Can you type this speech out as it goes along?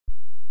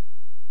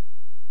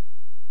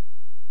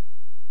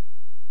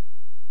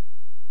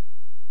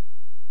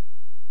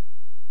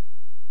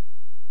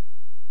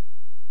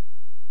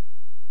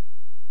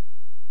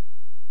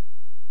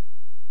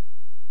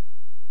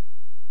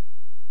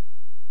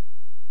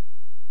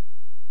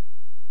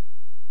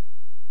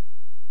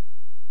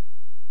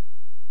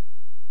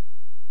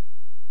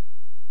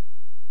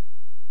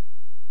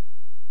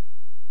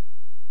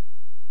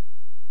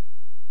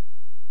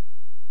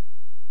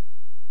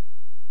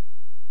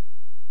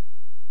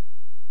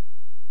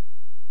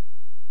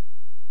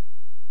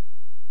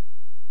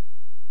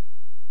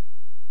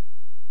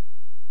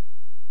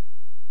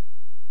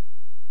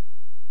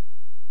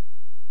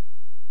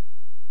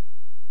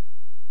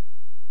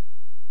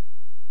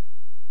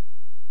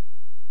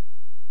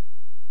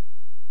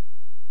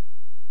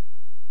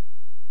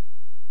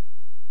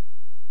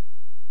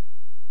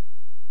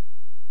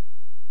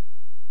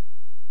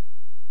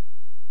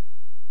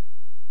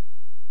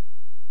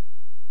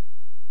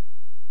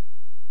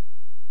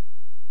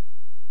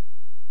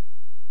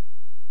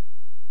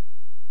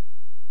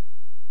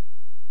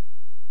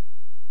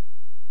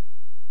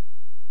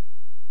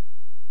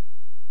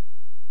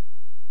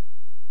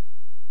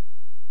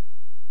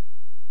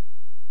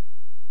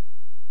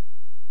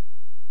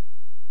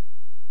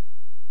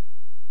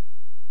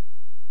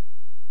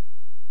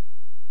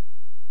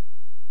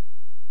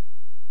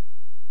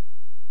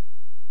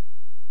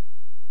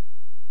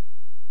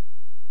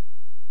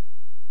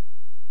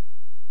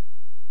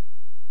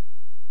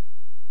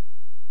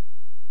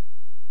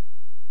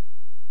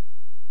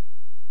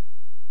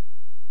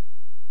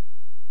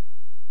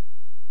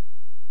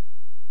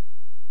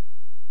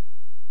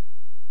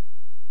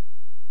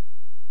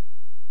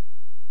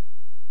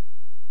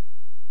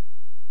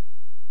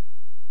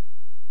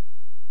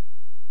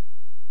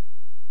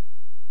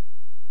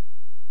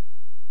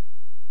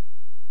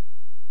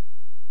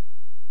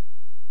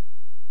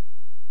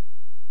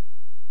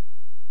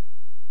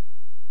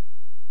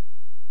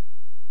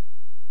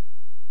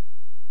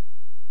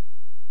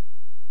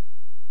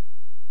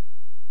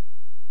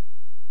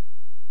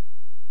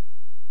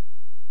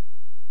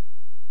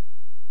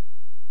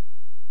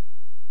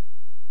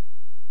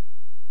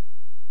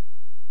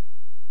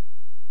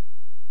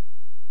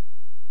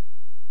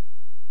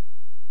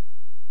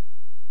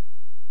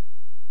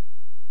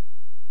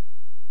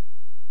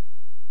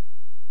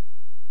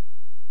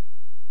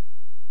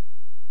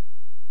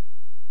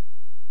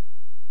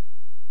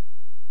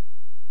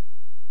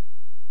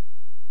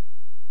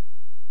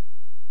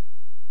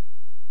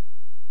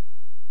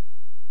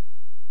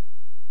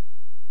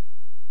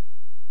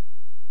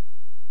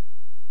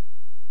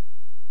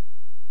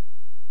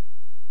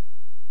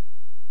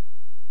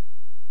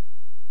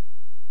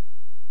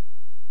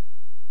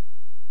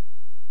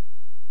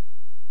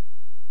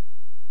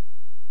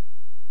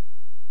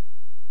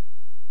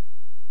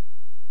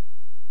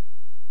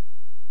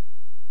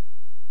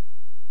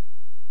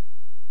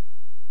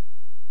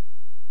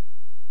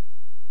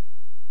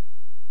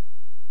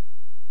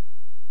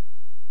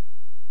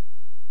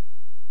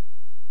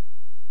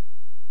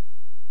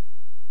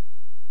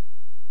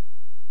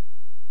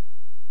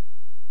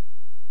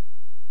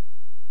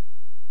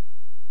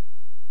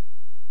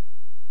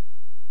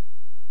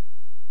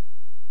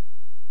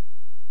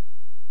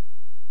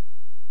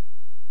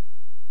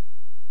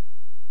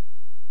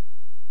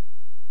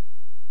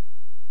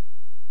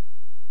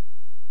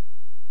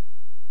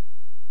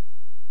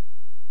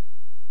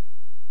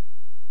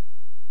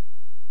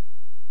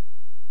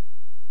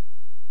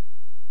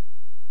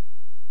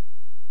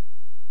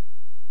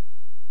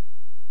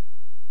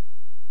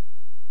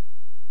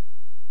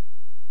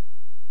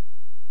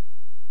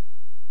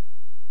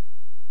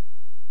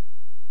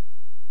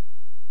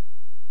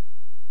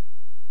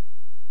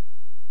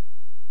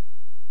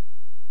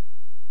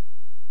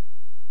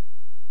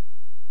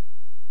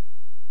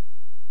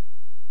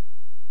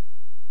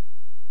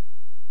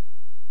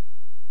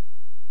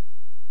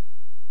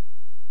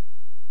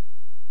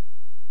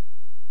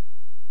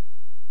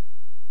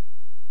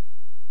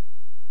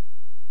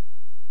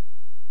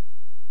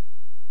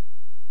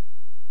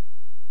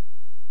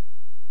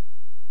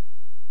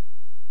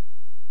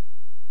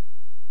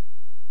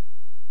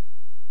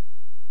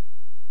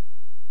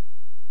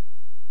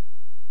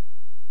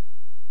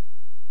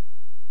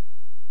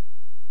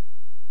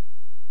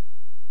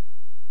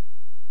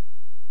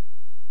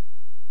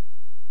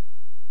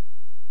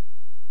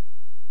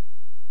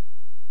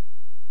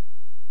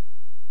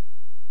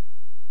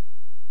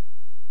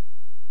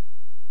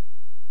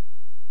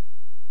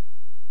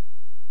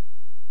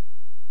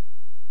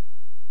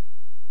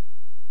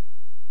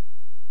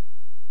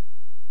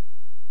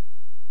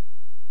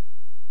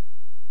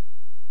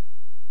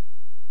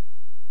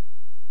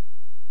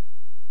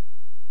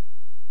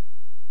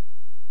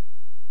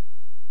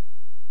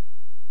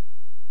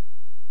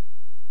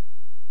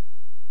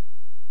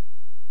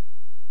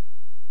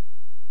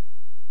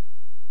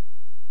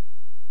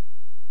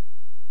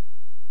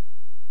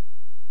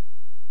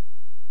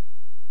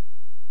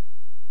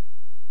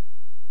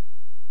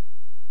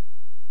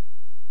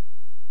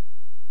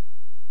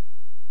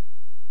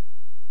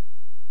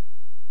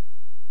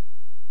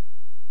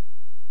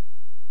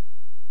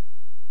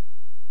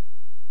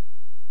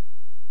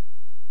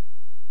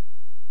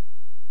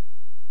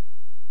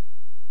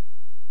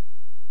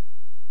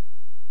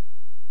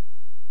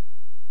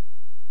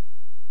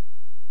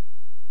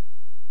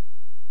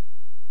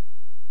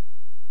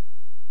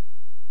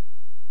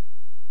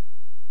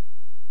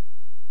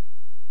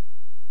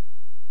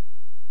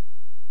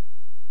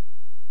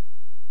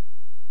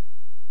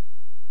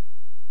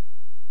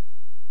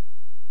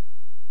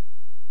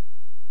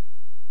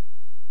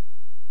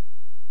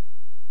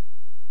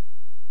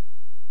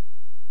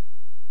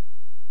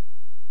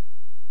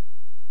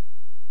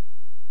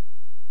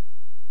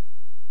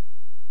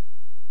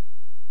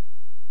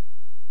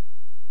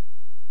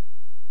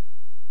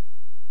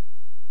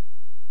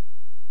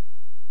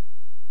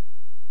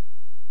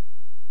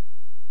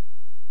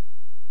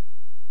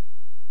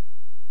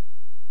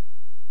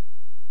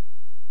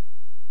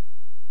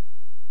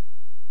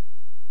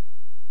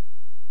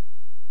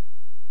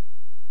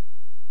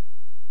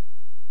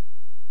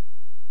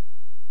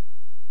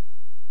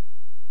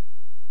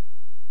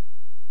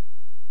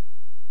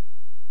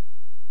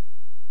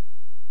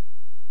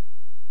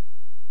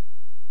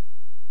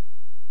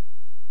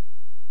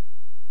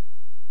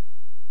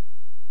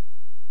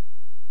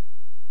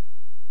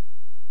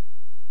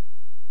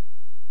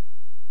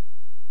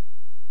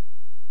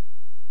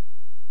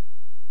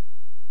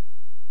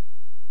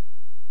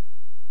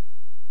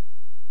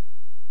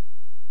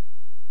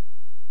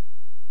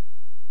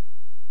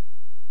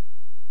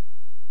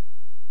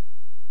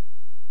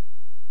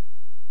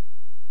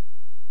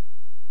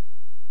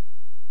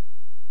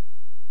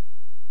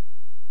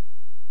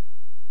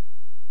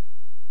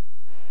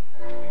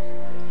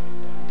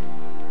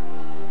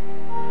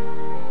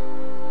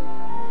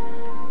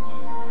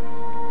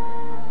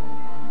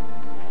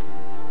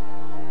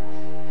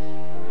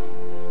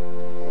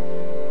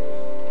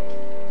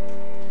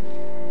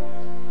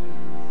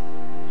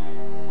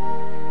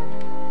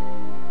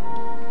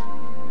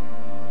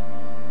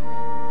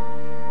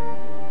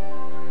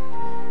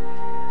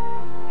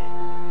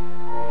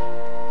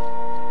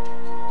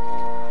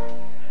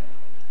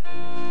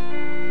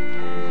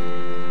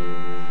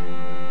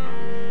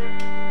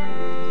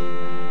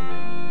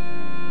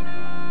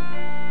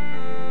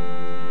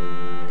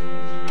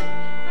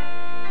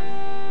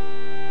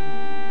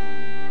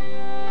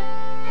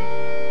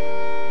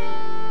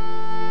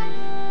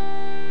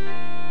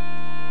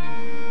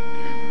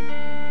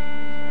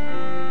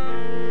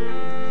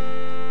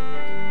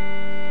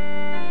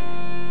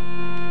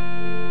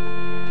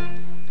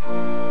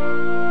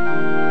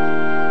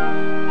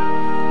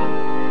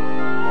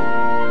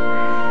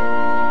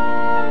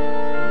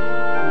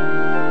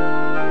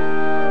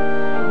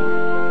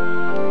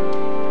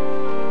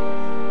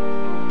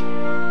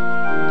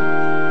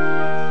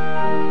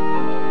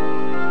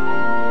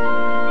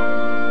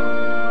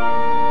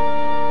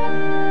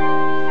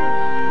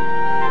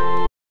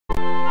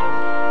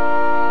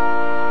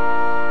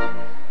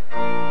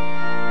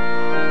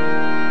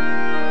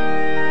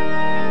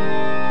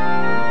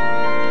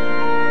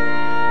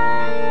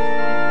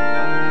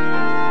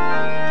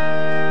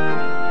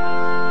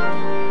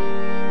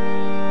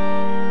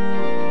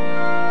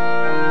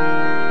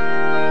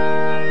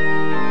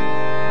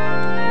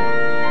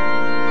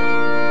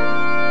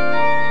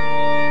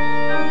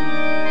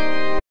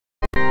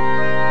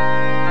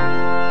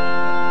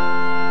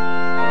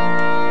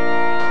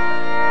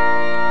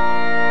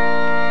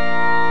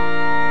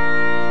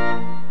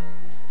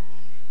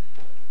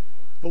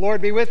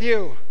Lord be with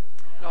you.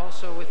 And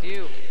also with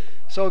you.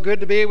 So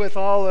good to be with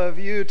all of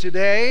you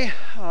today.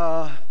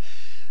 A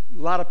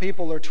lot of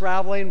people are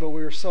traveling, but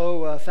we're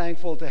so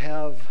thankful to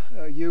have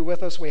you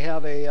with us. We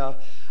have a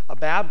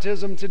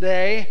baptism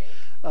today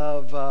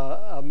of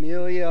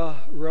Amelia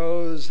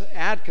Rose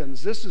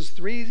Atkins. This is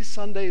 3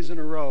 Sundays in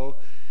a row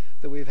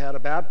that we've had a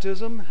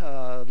baptism.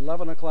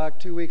 11 o'clock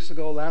 2 weeks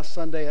ago, last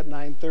Sunday at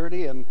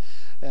 9:30,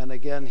 and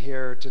again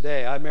here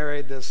today. I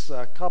married this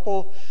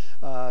couple,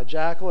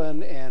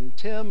 Jacqueline and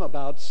Tim,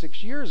 about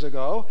 6 years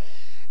ago,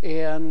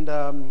 and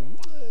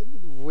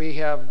we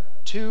have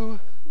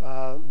 2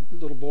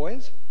 little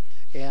boys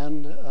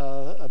and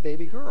a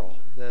baby girl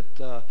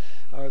that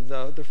are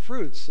the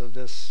fruits of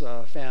this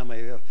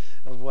family,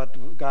 of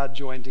what God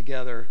joined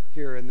together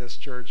here in this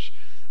church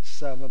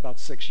about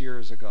 6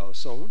 years ago.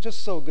 So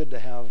just so good to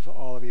have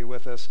all of you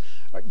with us.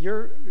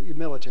 You're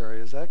military,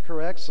 is that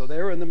correct? So they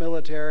were in the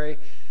military.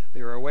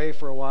 They were away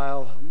for a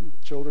while.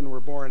 Children were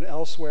born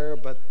elsewhere,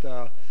 but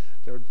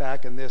they're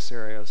back in this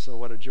area. So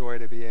what a joy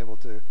to be able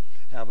to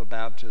have a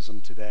baptism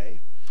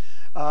today.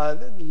 A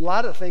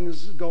lot of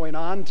things going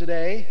on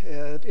today.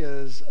 It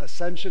is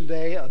Ascension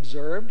Day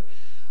observed.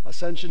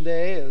 Ascension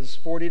Day is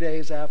 40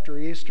 days after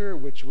Easter,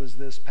 which was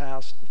this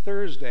past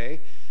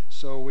Thursday.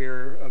 So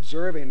we're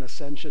observing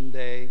Ascension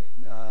Day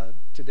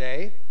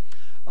today.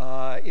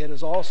 It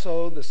is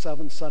also the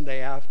 7th Sunday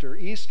after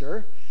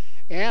Easter,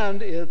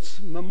 and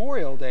it's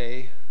Memorial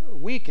Day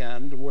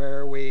weekend,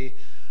 where we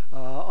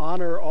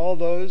honor all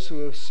those who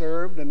have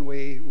served and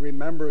we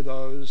remember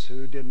those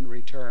who didn't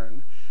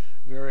return.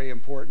 Very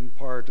important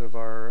part of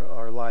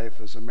our life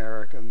as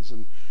Americans,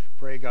 and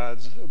pray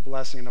God's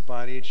blessing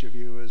upon each of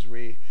you as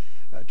we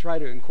try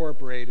to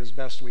incorporate as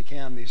best we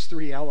can these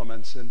 3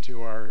 elements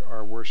into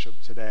our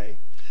worship today.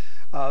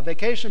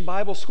 Vacation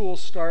Bible School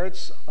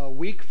starts a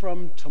week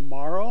from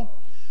tomorrow.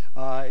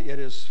 It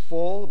is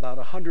full, about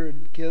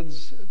 100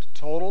 kids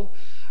total.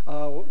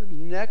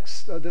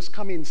 This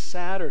coming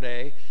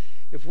Saturday,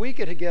 if we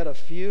could get a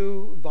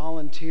few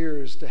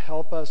volunteers to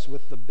help us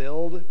with the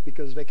build,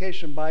 because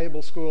Vacation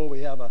Bible School,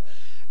 we have a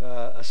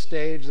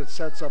stage that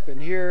sets up in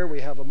here.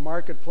 We have a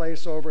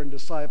marketplace over in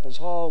Disciples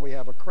Hall. We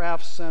have a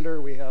crafts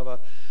center. We have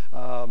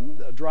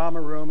a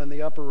drama room in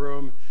the upper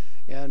room.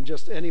 And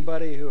just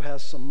anybody who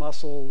has some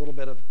muscle, a little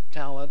bit of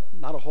talent,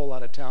 not a whole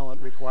lot of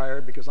talent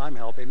required because I'm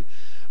helping.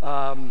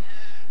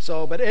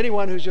 But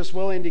anyone who's just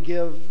willing to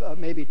give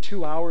maybe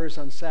 2 hours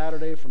on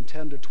Saturday from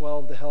 10 to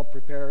 12 to help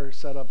prepare,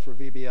 set up for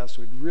VBS,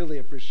 we'd really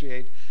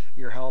appreciate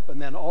your help.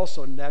 And then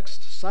also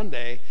next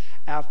Sunday,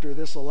 after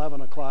this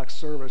 11 o'clock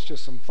service,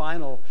 just some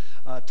final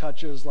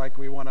touches, like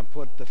we want to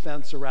put the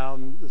fence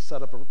around,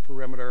 set up a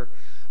perimeter.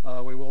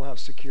 We will have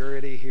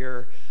security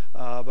here,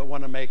 but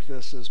want to make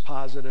this as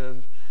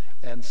positive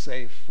and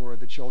safe for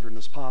the children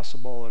as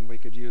possible, and we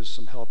could use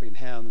some helping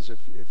hands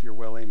if you're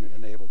willing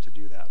and able to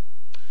do that.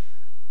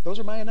 Those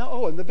are my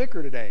announcements. Oh, and the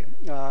vicar today.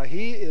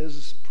 He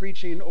is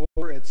preaching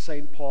over at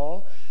St.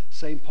 Paul.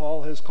 St.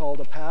 Paul has called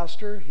a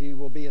pastor. He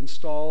will be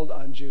installed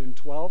on June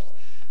 12th.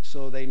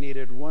 So they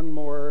needed one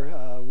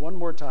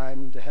more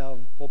time to have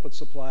pulpit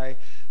supply.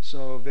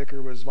 So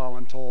vicar was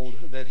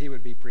voluntold that he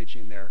would be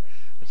preaching there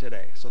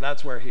today. So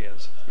that's where he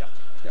is.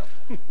 Yeah.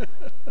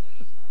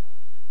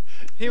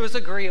 He was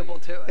agreeable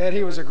to it. And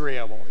he was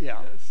agreeable,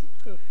 yeah.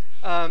 Yes.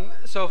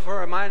 So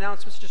for my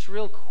announcements, just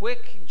real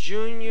quick,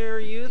 junior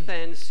youth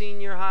and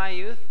senior high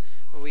youth.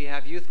 We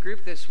have youth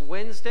group this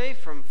Wednesday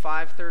from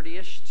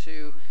 5:30-ish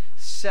to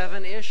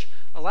 7-ish.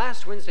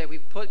 Last Wednesday, we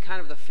put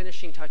kind of the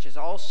finishing touches.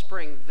 All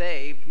spring,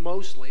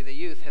 mostly the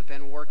youth, have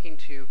been working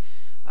to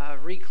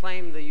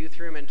reclaim the youth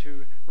room and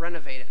to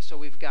renovate it. So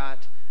we've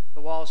got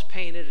the walls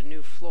painted, a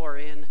new floor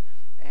in,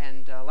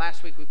 and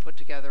last week we put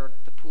together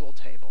the pool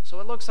table.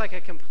 So it looks like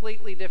a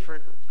completely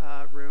different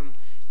room.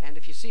 And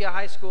if you see a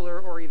high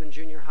schooler or even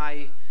junior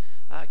high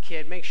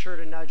kid, make sure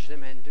to nudge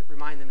them and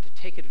remind them to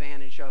take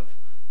advantage of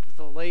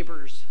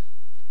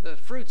the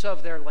fruits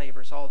of their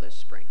labors all this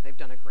spring. They've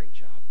done a great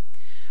job.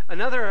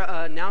 Another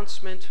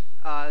announcement,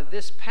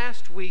 this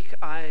past week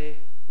I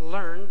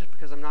learned,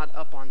 because I'm not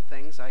up on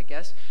things, I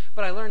guess,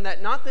 but I learned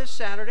that not this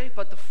Saturday,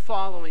 but the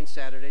following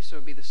Saturday, so it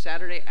would be the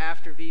Saturday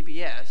after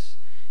VBS,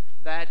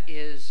 that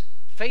is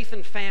Faith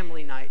and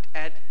Family Night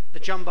at the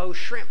Jumbo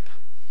Shrimp.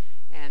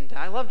 And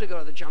I love to go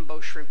to the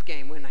Jumbo Shrimp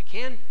game when I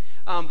can,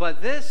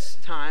 but this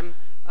time,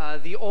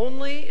 the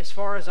only, as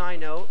far as I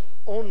know,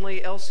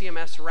 only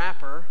LCMS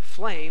rapper,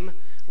 Flame,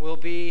 will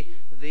be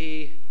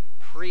the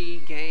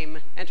pre-game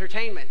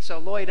entertainment. So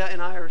Lloyda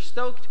and I are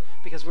stoked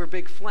because we're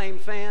big Flame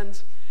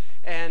fans.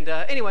 And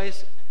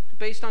anyways,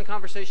 based on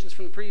conversations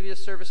from the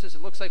previous services,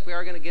 it looks like we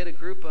are going to get a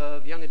group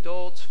of young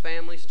adults,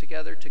 families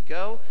together to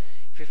go.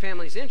 If your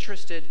family's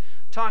interested,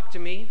 talk to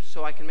me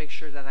so I can make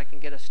sure that I can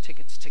get us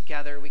tickets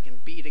together. We can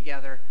be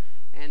together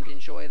and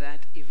enjoy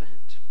that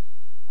event.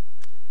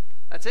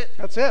 That's it.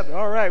 That's it.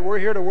 All right, we're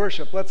here to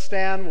worship. Let's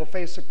stand. We'll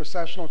face the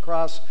processional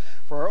cross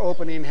for our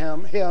opening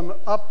hymn,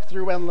 Up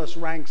Through Endless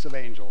Ranks of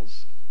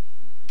Angels.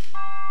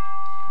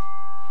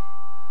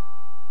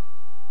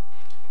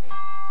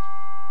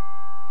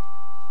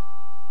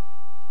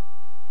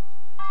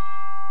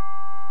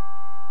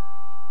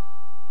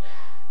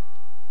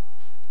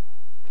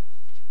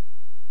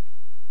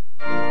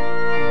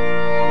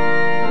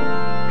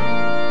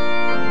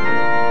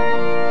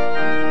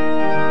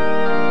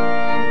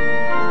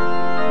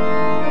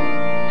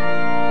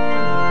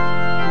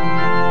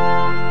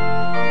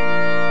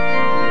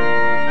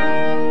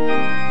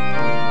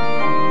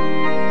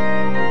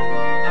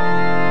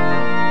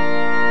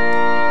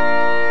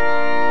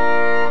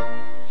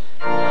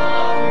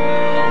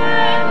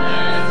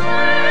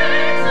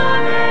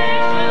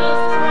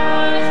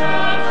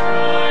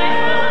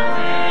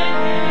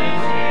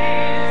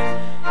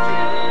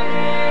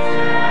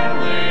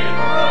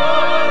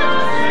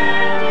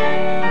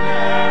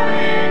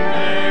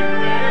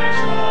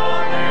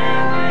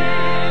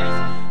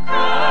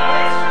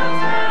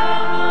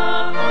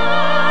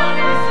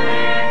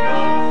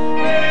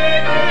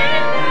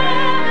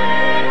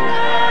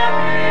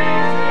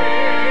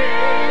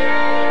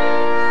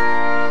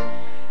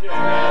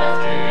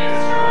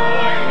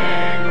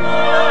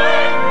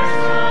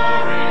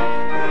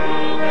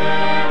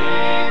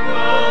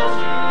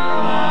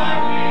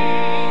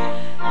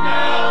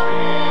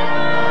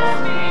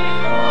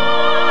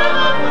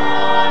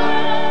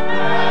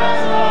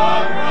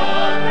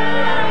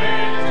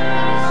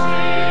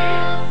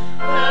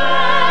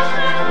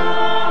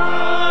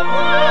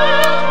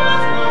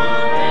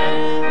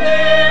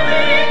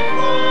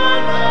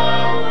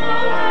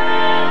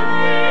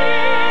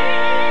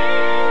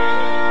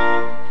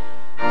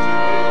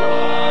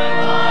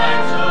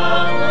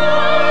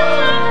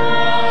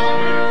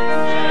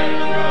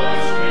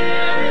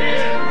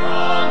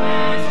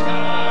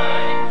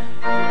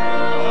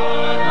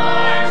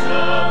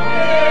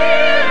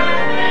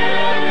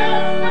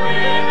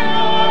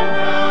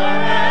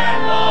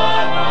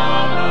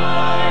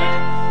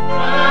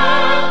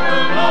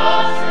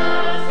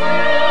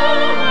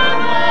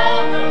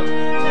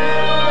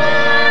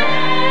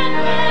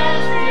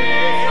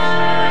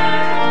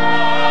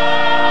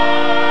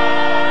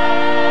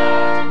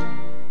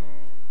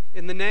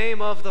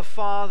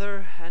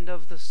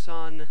 the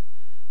Son,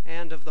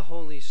 and of the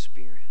Holy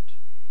Spirit.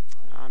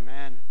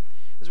 Amen.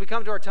 As we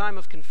come to our time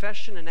of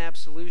confession and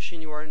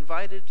absolution, you are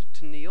invited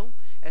to kneel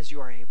as you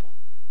are able.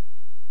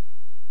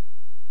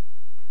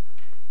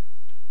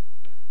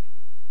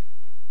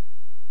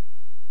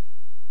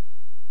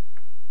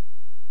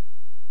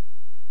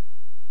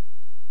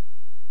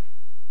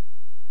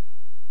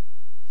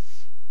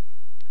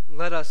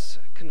 Let us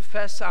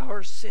confess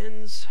our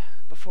sins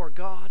before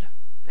God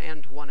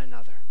and one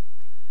another.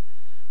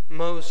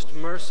 Most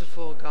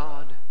merciful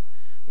God,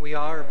 we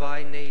are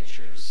by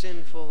nature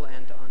sinful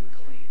and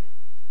unclean.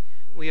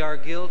 We are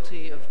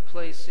guilty of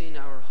placing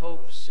our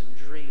hopes and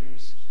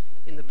dreams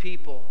in the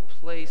people,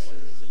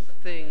 places, and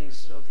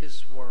things of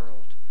this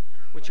world,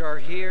 which are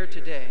here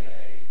today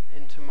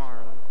and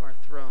tomorrow are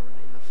thrown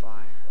in the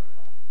fire.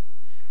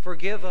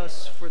 Forgive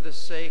us for the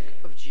sake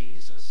of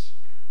Jesus,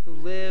 who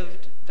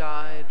lived,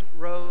 died,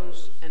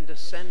 rose, and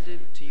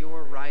ascended to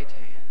your right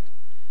hand,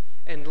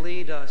 and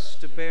lead us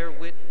to bear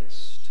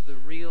witness to the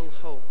real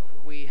hope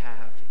we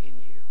have in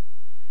you.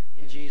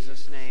 In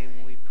Jesus' name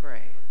we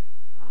pray.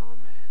 Amen.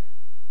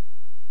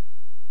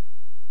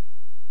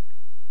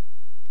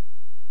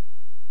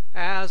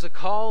 As a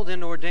called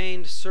and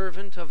ordained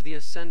servant of the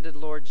ascended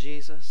Lord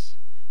Jesus,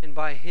 and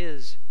by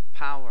his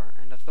power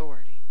and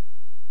authority,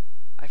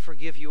 I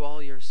forgive you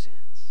all your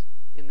sins,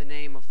 in the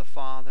name of the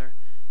Father,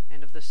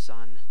 and of the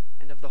Son,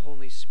 and of the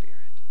Holy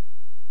Spirit.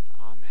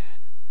 Amen.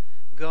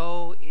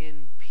 Go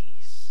in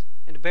peace,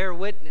 and bear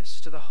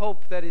witness to the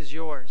hope that is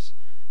yours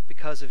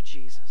because of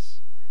Jesus.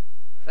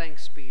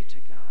 Thanks be to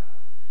God.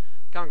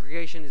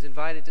 Congregation is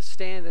invited to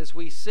stand as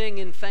we sing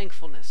in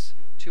thankfulness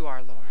to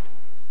our Lord.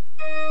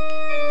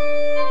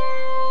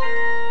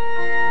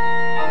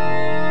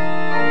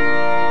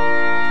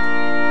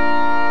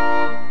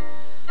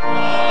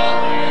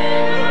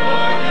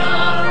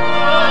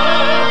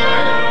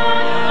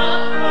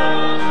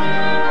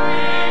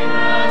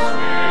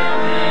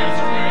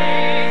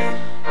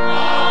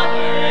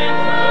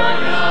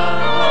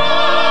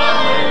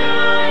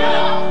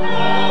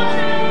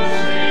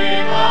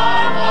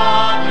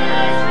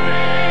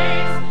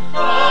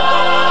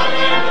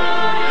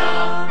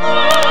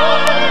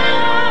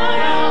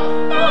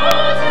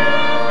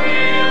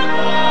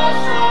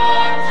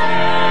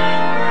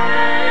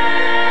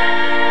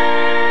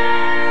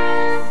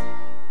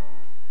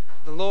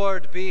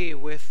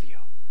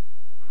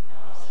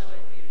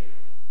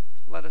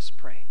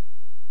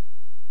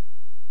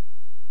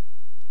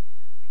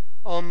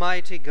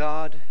 Almighty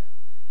God,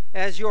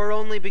 as your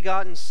only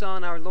begotten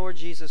Son, our Lord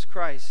Jesus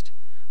Christ,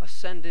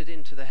 ascended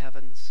into the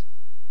heavens,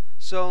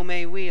 so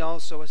may we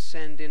also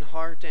ascend in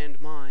heart and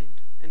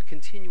mind and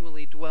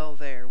continually dwell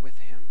there with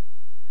him,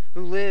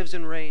 who lives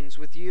and reigns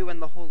with you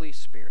and the Holy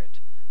Spirit,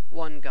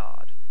 one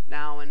God,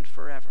 now and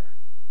forever.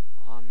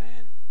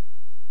 Amen.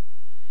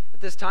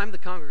 At this time, the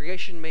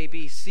congregation may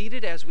be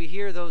seated as we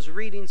hear those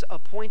readings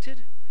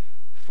appointed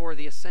for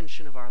the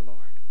Ascension of our Lord.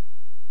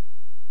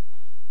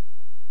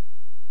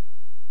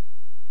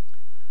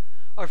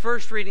 Our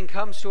first reading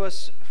comes to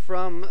us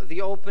from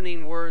the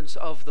opening words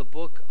of the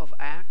book of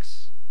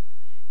Acts.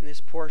 In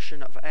this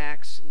portion of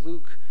Acts,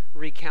 Luke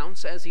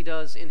recounts, as he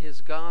does in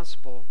his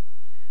gospel,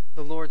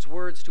 the Lord's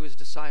words to his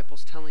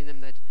disciples, telling them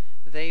that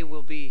they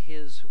will be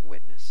his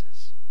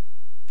witnesses.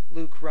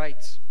 Luke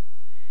writes,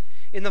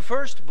 "In the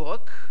first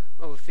book,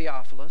 O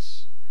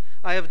Theophilus,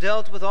 I have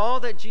dealt with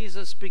all that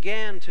Jesus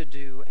began to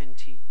do and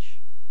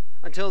teach,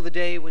 until the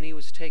day when he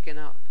was taken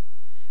up,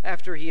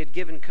 after he had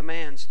given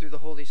commands through the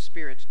Holy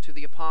Spirit to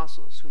the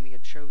apostles whom he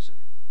had chosen.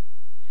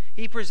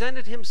 He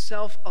presented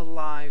himself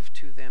alive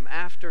to them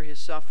after his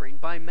suffering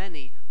by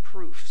many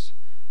proofs,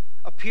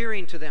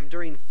 appearing to them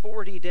during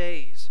 40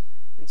 days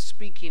and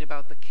speaking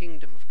about the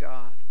kingdom of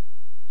God.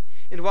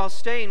 And while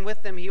staying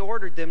with them, he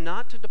ordered them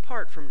not to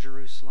depart from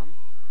Jerusalem,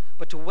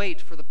 but to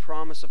wait for the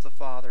promise of the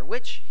Father,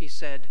 which, he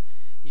said,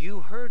 you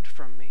heard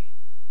from me.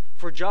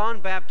 For John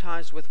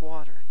baptized with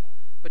water,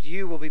 but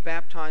you will be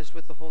baptized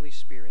with the Holy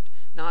Spirit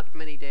not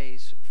many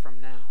days from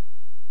now."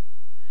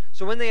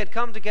 So when they had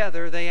come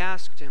together, they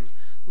asked him,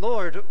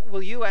 "Lord,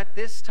 will you at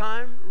this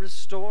time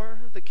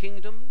restore the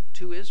kingdom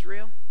to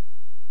Israel?"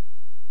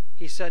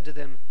 He said to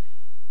them,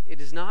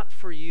 "It is not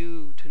for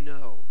you to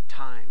know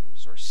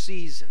times or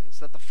seasons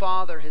that the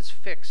Father has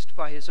fixed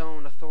by his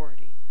own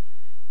authority,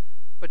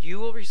 but you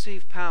will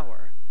receive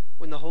power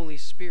when the Holy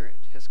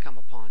Spirit has come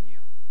upon you.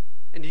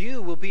 And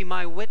you will be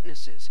my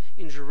witnesses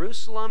in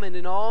Jerusalem and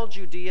in all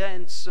Judea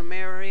and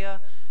Samaria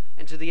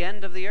and to the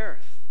end of the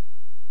earth."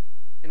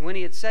 And when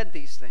he had said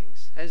these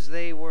things, as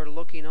they were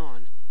looking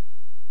on,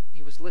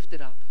 he was lifted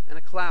up, and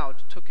a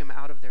cloud took him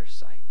out of their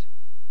sight.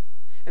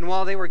 And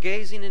while they were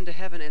gazing into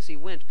heaven as he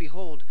went,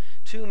 behold,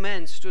 2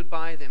 men stood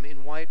by them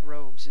in white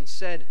robes and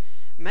said,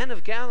 "Men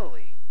of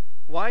Galilee,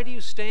 why do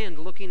you stand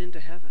looking into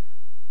heaven?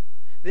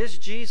 This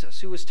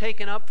Jesus, who was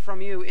taken up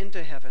from you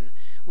into heaven,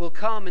 will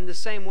come in the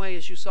same way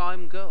as you saw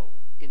him go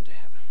into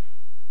heaven."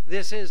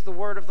 This is the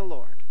word of the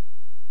Lord.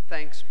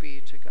 Thanks be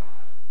to God.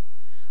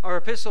 Our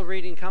epistle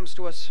reading comes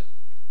to us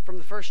from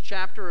the first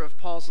chapter of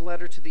Paul's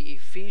letter to the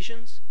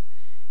Ephesians.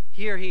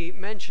 Here he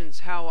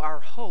mentions how our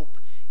hope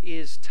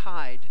is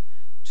tied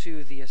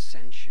to the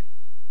ascension.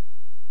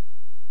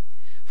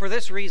 For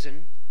this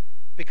reason,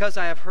 because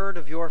I have heard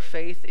of your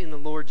faith in the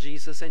Lord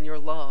Jesus and your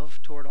love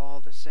toward all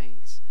the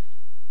saints,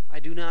 I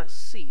do not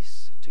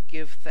cease to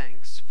give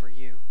thanks for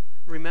you,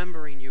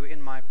 remembering you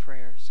in my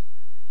prayers,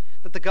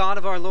 that the God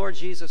of our Lord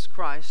Jesus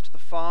Christ, the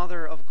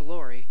Father of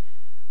glory,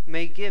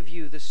 may give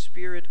you the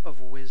spirit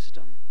of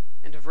wisdom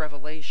and of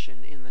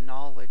revelation in the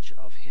knowledge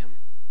of him,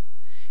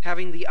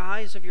 having the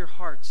eyes of your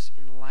hearts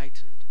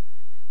enlightened,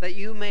 that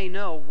you may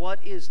know what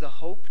is the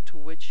hope to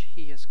which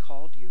he has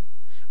called you,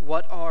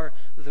 what are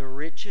the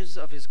riches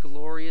of his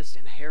glorious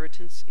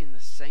inheritance in the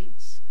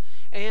saints,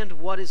 and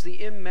what is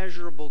the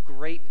immeasurable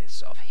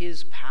greatness of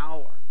his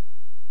power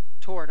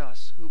toward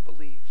us who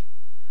believe,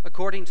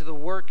 according to the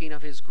working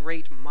of his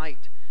great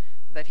might,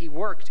 that he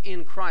worked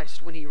in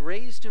Christ when he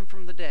raised him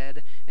from the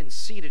dead and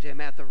seated him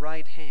at the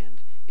right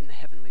hand in the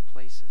heavenly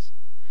places,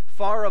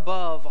 far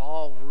above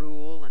all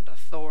rule and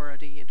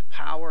authority and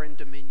power and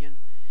dominion,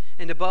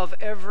 and above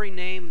every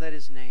name that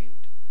is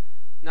named,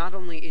 not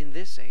only in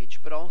this age,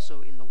 but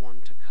also in the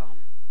one to come.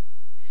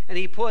 And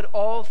he put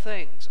all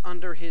things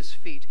under his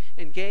feet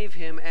and gave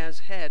him as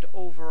head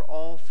over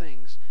all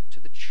things to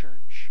the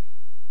church,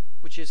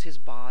 which is his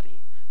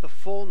body, the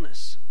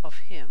fullness of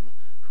him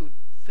who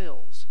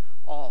fills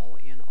all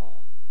in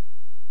all.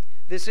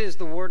 This is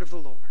the word of the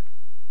Lord.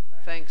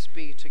 Thanks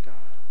be to God.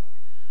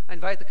 I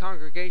invite the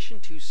congregation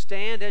to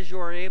stand as you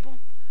are able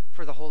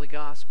for the Holy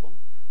Gospel.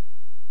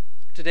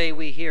 Today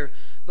we hear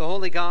the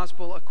Holy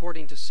Gospel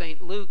according to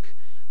St. Luke,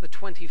 the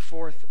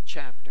 24th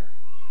chapter.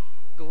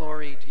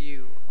 Glory to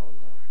you, O Lord.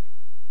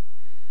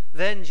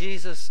 Then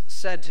Jesus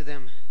said to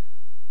them,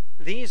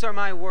 "These are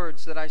my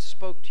words that I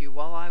spoke to you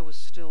while I was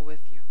still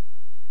with you,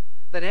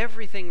 that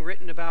everything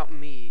written about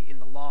me in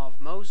the law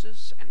of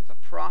Moses and the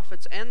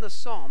prophets and the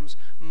Psalms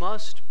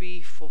must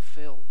be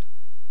fulfilled."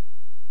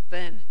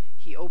 Then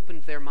he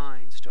opened their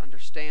minds to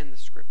understand the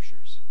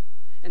Scriptures,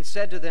 and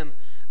said to them,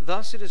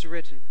 "Thus it is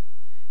written,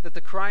 that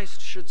the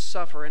Christ should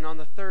suffer and on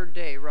the third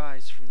day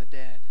rise from the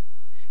dead,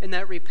 and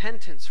that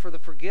repentance for the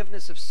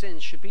forgiveness of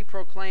sins should be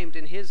proclaimed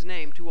in his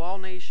name to all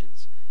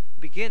nations,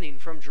 beginning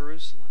from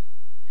Jerusalem.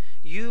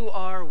 You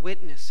are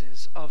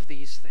witnesses of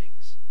these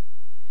things.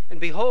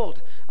 And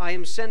behold, I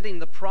am sending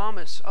the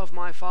promise of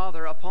my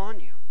Father upon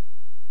you.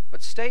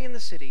 But stay in the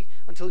city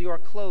until you are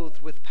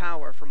clothed with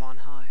power from on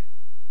high."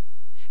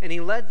 And he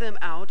led them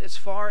out as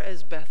far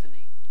as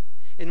Bethany,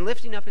 and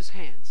lifting up his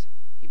hands,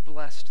 he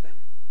blessed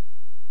them.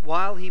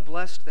 While he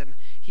blessed them,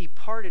 he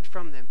parted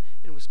from them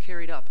and was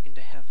carried up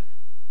into heaven.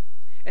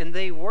 And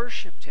they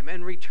worshipped him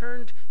and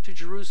returned to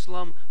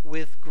Jerusalem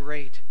with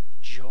great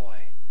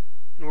joy,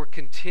 and were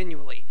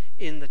continually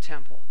in the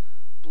temple,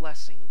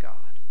 blessing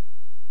God.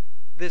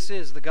 This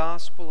is the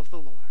gospel of the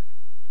Lord.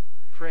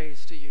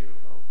 Praise to you,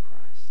 O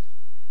Christ.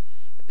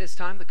 At this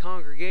time, the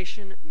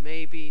congregation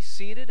may be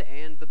seated,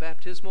 and the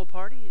baptismal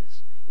party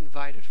is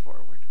invited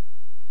forward.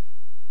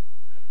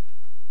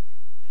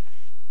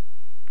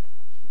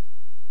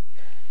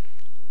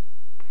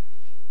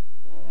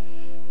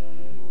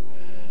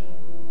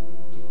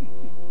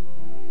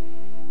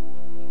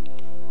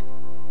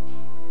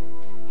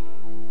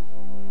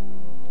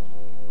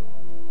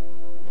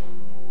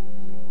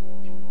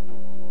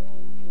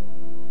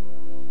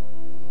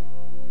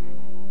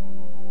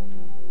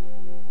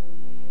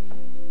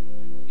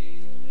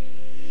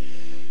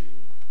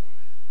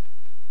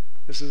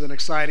 This is an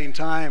exciting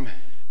time.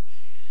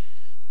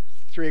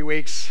 3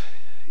 weeks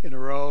in a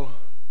row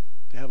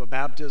to have a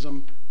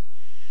baptism.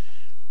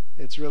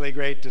 It's really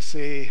great to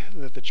see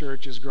that the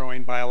church is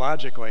growing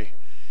biologically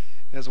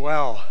as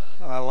well.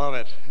 I love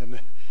it.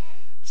 And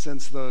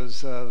since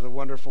the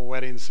wonderful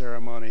wedding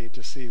ceremony,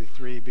 to see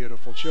 3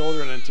 beautiful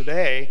children. And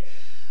today,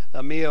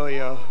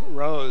 Amelia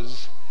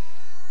Rose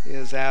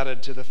is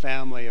added to the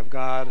family of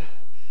God,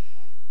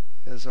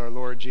 as our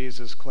Lord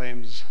Jesus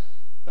claims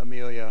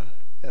Amelia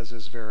as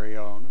his very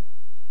own.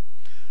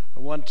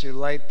 I want to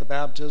light the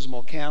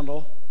baptismal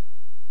candle.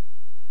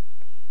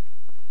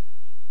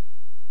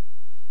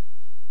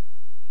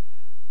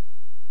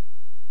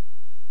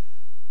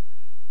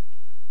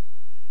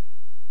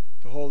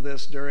 To hold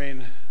this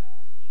during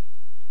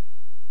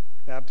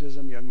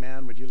baptism, young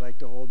man, would you like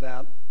to hold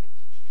that?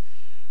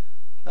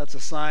 That's a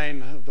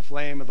sign of the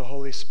flame of the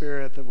Holy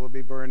Spirit that will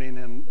be burning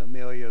in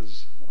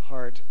Amelia's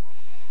heart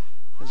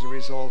as a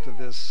result of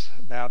this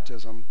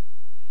baptism.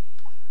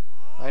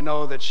 I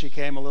know that she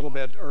came a little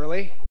bit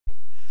early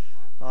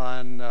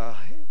on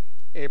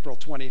April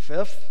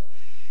 25th,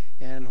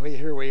 and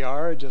here we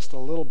are just a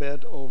little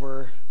bit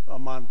over a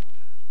month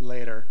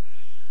later.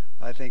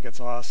 I think it's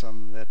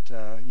awesome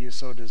that you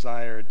so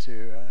desired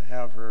to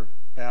have her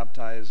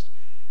baptized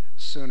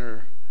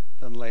sooner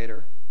than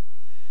later.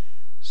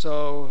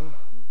 So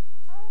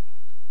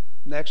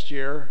next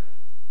year,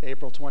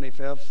 April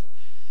 25th,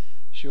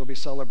 she'll be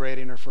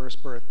celebrating her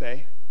first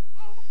birthday,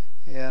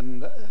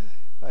 and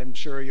I'm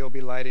sure you'll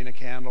be lighting a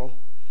candle,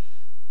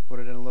 put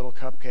it in a little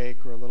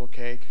cupcake or a little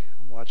cake,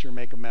 watch her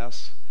make a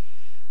mess,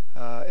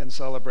 and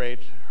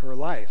celebrate her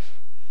life.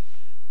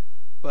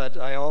 But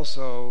I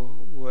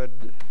also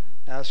would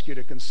ask you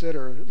to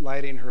consider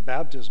lighting her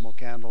baptismal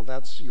candle.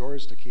 That's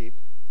yours to keep.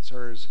 It's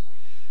hers.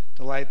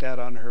 To light that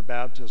on her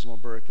baptismal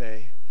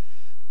birthday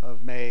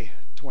of May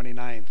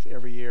 29th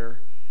every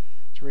year,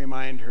 to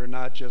remind her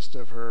not just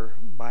of her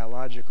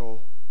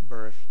biological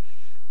birth,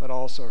 but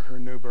also her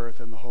new birth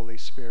in the Holy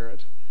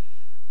Spirit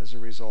as a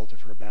result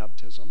of her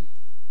baptism.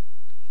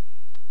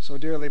 So,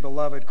 dearly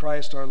beloved,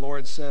 Christ our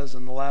Lord says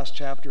in the last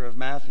chapter of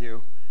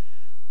Matthew,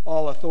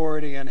 "All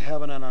authority in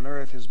heaven and on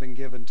earth has been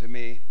given to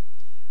me.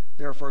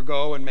 Therefore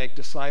go and make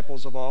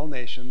disciples of all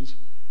nations,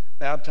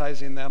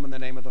 baptizing them in the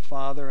name of the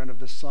Father and of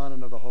the Son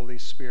and of the Holy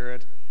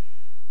Spirit,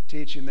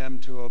 teaching them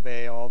to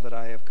obey all that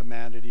I have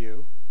commanded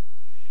you."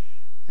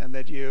 And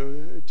that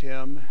you,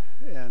 Tim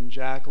and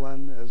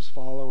Jacqueline, as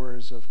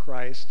followers of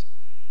Christ,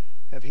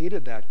 have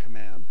heeded that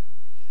command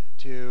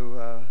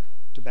to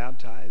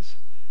baptize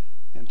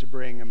and to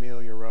bring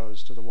Amelia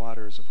Rose to the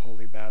waters of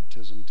holy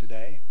baptism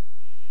today.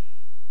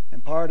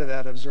 And part of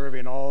that,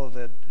 observing all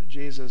that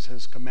Jesus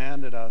has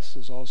commanded us,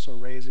 is also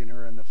raising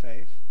her in the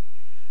faith.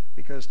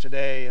 Because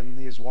today, in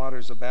these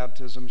waters of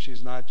baptism,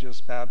 she's not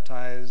just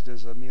baptized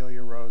as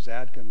Amelia Rose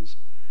Atkins,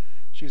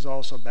 she's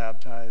also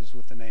baptized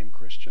with the name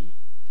Christian.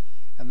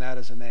 And that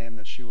is a name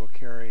that she will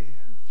carry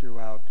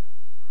throughout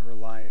her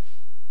life.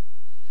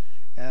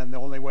 And the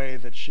only way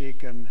that she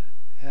can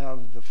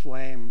have the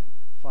flame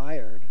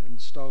fired and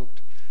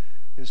stoked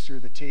is through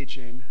the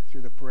teaching,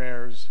 through the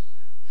prayers,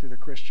 through the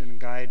Christian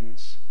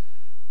guidance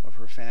of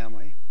her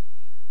family,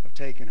 of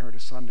taking her to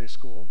Sunday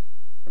school,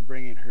 of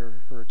bringing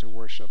her to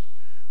worship,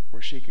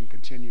 where she can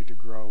continue to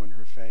grow in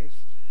her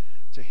faith.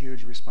 It's a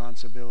huge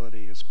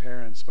responsibility as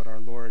parents, but our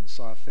Lord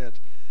saw fit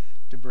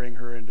to bring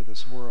her into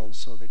this world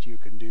so that you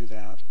can do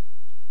that.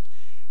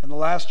 In the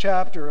last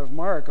chapter of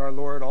Mark, our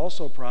Lord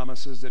also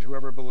promises that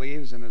whoever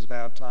believes and is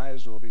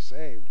baptized will be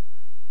saved.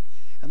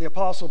 And the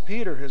Apostle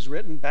Peter has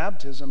written,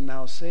 "Baptism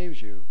now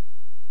saves you."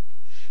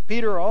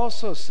 Peter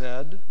also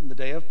said on the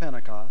day of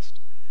Pentecost,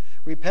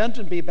 "Repent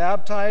and be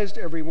baptized,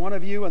 every one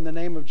of you, in the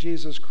name of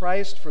Jesus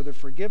Christ for the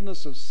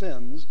forgiveness of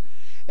sins,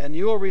 and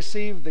you will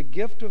receive the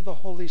gift of the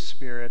Holy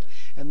Spirit."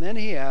 And then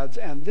he adds,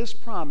 "And this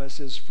promise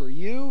is for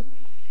you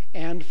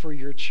and for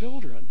your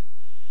children."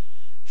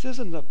 This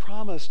isn't a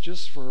promise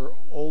just for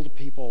old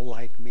people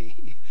like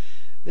me.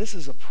 This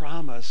is a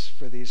promise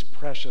for these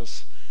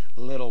precious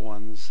little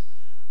ones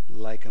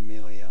like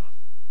Amelia.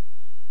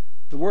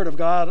 The Word of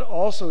God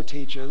also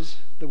teaches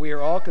that we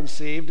are all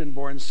conceived and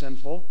born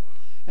sinful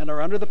and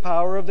are under the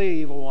power of the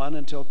evil one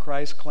until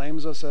Christ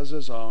claims us as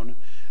his own.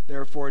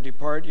 Therefore,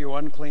 depart, you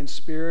unclean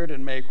spirit,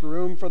 and make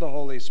room for the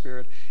Holy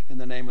Spirit, in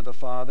the name of the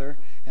Father,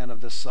 and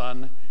of the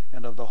Son,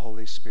 and of the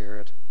Holy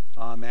Spirit.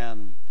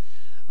 Amen.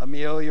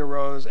 Amelia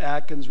Rose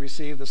Atkins,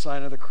 receive the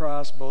sign of the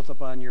cross both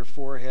upon your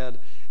forehead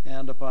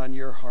and upon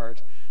your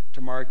heart,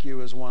 to mark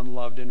you as one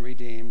loved and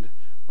redeemed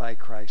by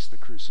Christ the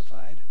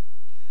crucified.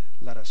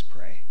 Let us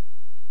pray.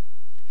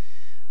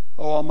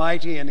 O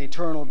Almighty and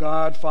eternal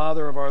God,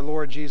 Father of our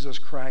Lord Jesus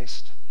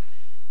Christ,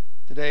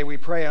 today we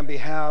pray on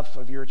behalf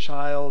of your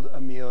child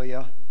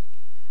Amelia,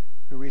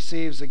 who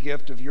receives the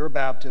gift of your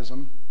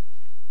baptism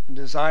and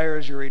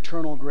desires your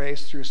eternal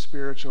grace through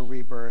spiritual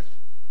rebirth.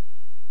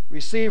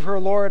 Receive her,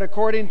 Lord,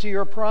 according to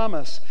your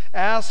promise.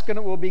 Ask, and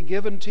it will be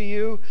given to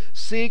you.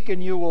 Seek,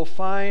 and you will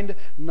find.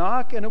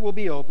 Knock, and it will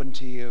be opened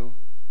to you.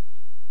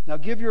 Now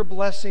give your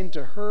blessing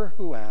to her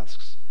who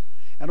asks,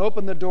 and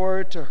open the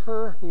door to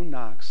her who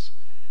knocks,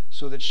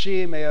 so that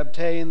she may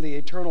obtain the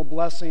eternal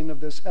blessing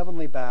of this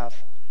heavenly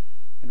bath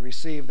and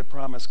receive the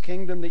promised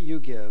kingdom that you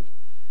give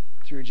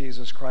through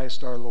Jesus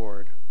Christ our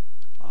Lord.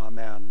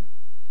 Amen.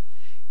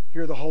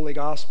 Hear the Holy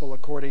Gospel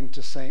according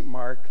to St.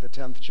 Mark, the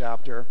 10th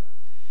chapter.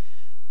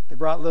 They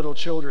brought little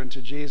children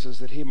to Jesus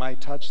that he might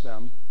touch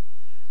them,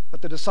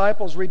 but the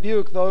disciples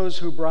rebuked those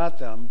who brought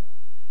them.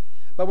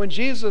 But when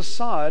Jesus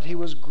saw it, he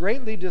was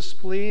greatly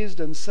displeased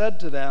and said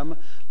to them,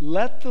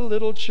 "Let the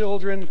little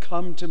children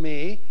come to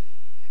me,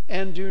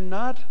 and do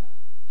not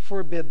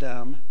forbid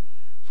them,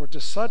 for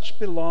to such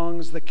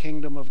belongs the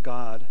kingdom of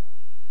God.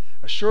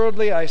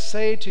 Assuredly, I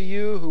say to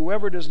you,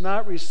 whoever does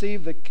not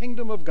receive the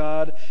kingdom of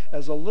God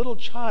as a little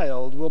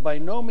child will by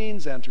no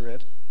means enter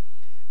it."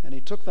 And he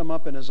took them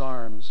up in his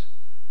arms,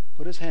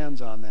 put his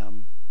hands on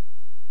them,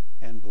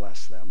 and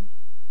blessed them.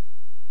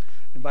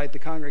 I invite the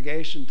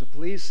congregation to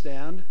please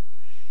stand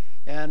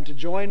and to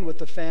join with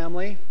the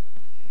family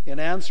in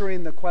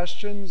answering the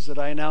questions that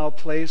I now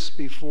place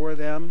before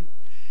them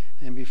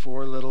and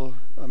before little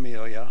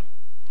Amelia.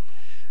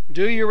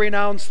 Do you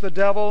renounce the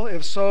devil?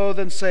 If so,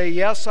 then say,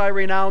 "Yes, I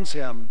renounce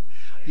him.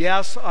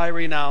 Yes, I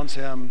renounce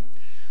him."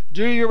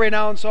 Do you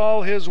renounce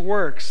all his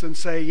works? And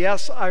say,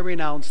 "Yes, I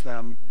renounce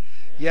them.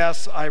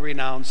 Yes, I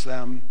renounce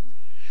them."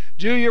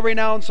 Do you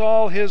renounce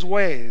all his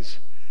ways?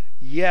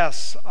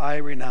 Yes, I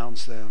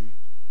renounce them.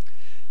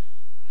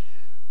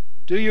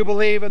 Do you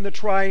believe in the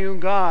triune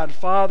God,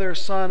 Father,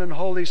 Son, and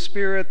Holy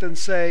Spirit? Then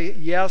say,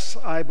 "Yes,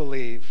 I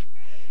believe.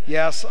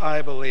 Yes,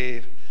 I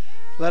believe."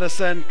 Let us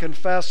then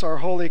confess our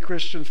holy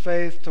Christian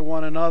faith to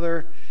one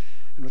another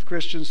and with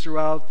Christians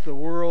throughout the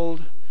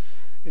world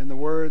in the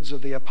words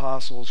of the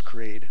Apostles'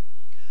 Creed.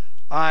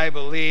 I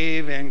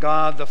believe in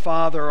God the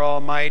Father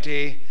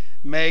Almighty,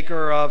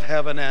 maker of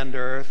heaven and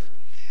earth,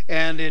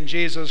 and in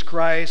Jesus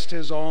Christ,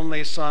 his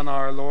only Son,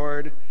 our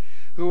Lord,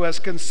 who was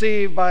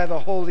conceived by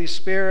the Holy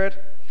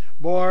Spirit,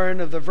 born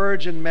of the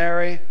Virgin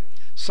Mary,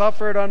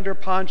 suffered under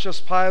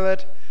Pontius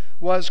Pilate,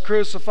 was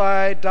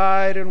crucified,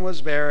 died, and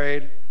was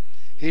buried.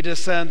 He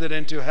descended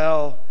into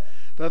hell.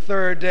 The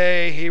third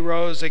day he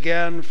rose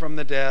again from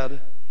the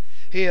dead.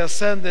 He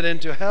ascended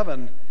into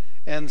heaven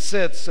and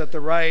sits at the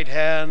right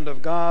hand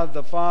of God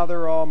the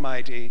Father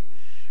Almighty.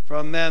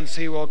 From thence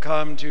he will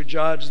come to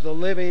judge the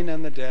living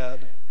and the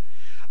dead.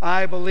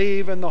 I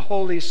believe in the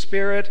Holy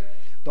Spirit,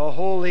 the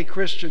holy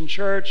Christian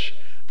Church,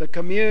 the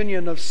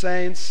communion of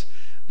saints,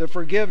 the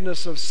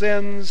forgiveness of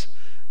sins,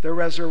 the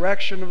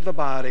resurrection of the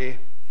body,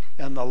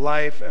 and the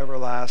life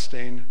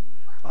everlasting.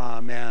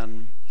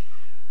 Amen.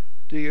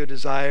 Do you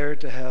desire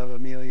to have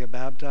Amelia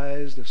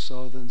baptized? If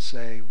so, then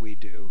say, we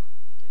do.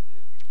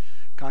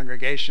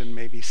 Congregation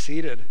may be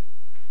seated.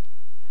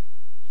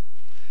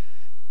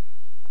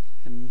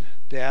 And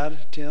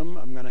Dad, Tim,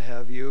 I'm going to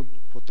have you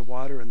put the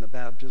water in the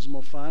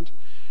baptismal font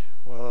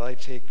while I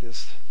take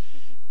this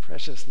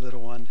precious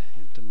little one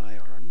into my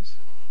arms.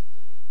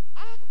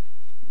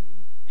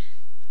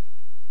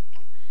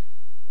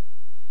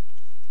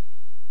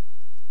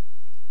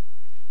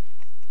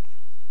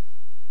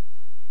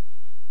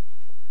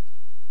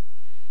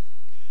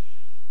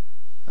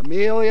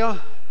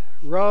 Amelia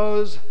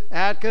Rose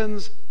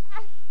Atkins,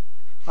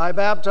 I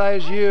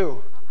baptize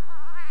you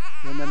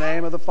in the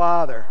name of the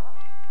Father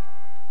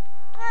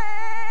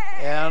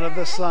and of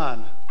the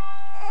Son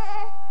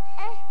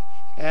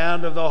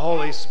and of the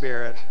Holy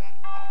Spirit.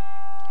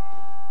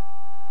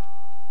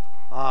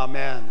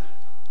 Amen.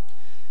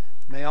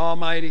 May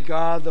Almighty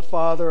God, the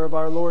Father of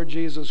our Lord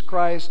Jesus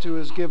Christ, who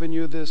has given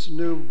you this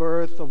new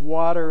birth of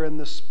water and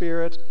the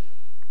Spirit,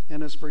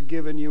 and has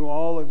forgiven you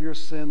all of your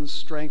sins,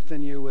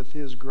 strengthen you with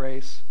his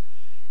grace,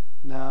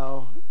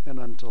 now and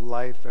unto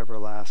life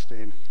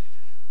everlasting.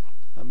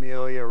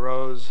 Amelia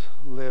Rose,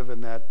 live in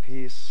that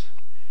peace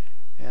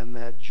and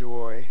that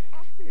joy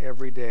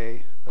every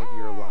day of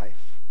your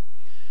life.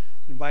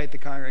 Invite the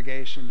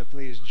congregation to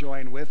please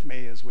join with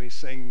me as we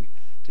sing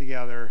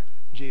together,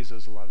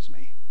 Jesus Loves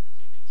Me.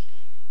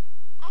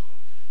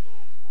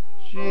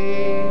 Jesus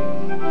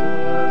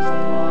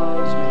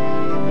loves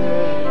me,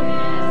 this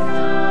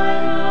I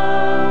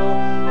know,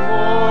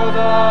 for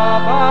the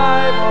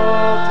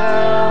Bible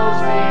tells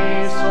me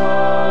so.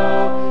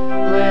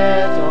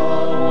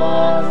 Little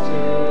ones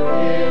to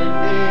him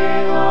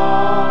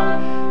belong,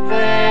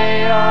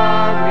 they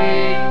are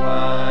weak,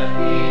 but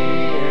he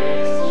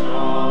is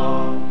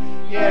strong.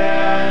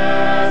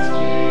 Yes,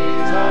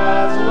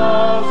 Jesus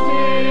loves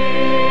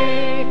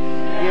me.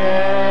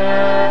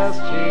 Yes,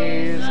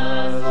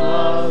 Jesus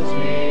loves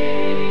me.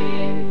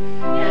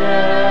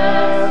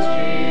 Yes,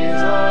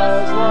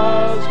 Jesus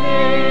loves me.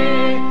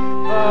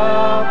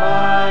 The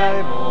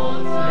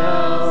Bible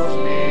tells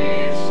me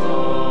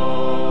so.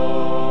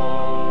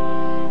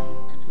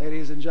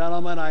 Ladies and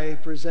gentlemen, I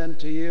present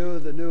to you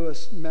the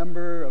newest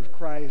member of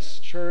Christ's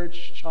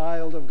Church,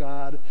 child of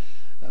God,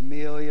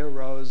 Amelia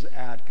Rose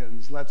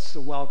Atkins. Let's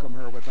welcome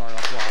her with our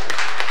applause.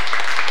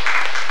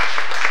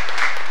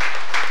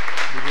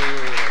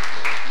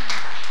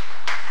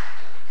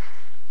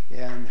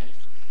 And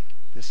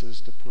this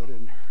is to put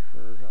in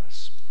her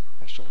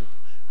special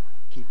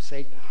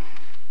keepsake.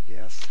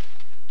 Yes,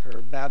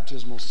 her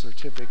baptismal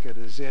certificate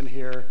is in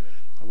here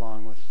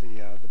along with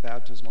the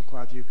baptismal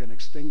cloth. You can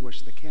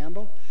extinguish the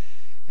candle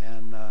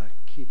and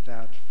keep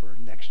that for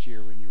next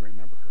year when you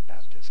remember her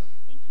baptism.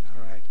 Thank you.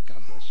 All right,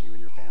 God bless you and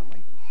your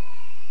family.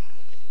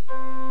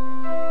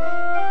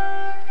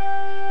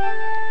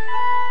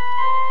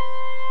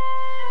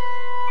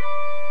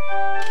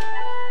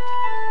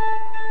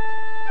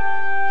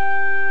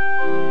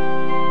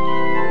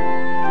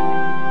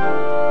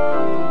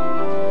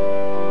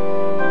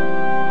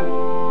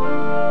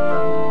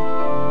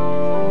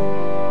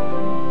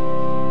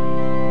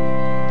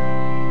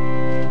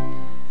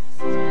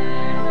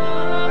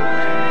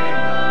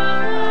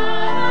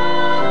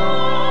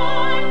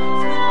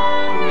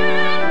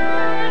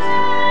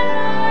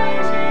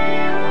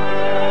 Stand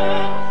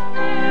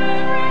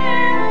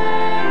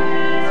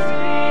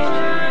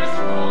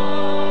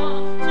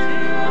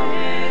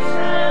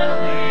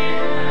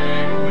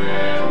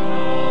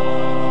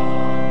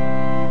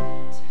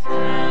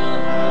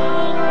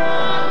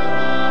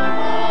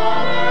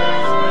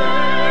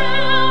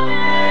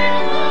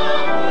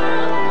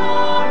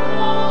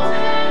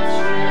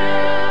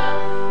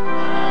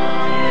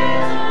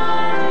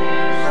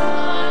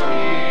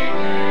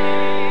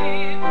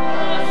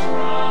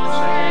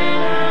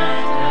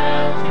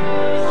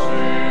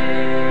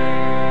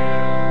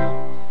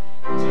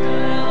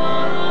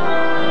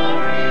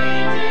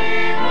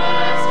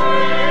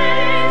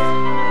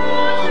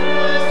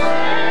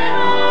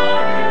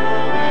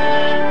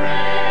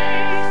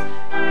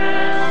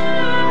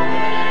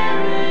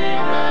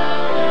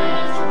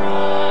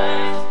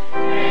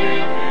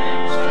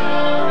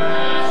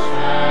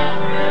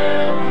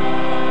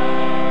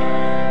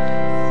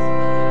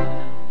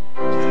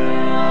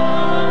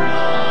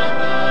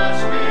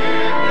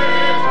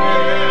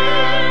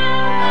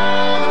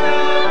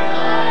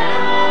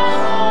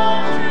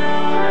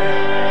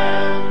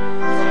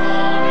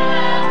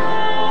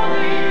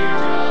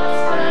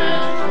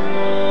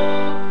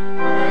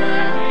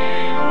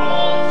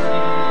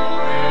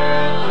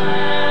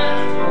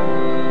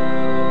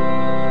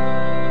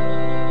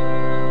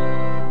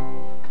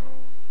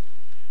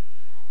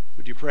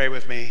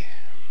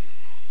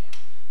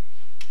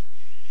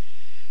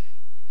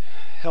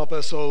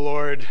us, O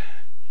Lord,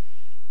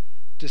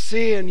 to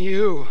see in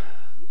you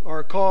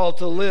our call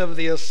to live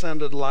the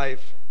ascended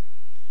life,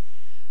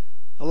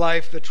 a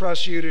life that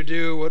trusts you to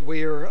do what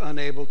we are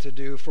unable to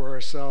do for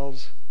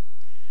ourselves,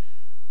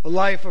 a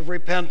life of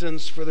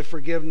repentance for the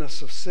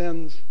forgiveness of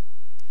sins,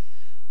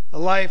 a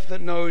life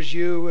that knows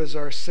you as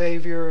our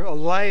Savior, a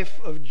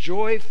life of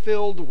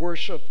joy-filled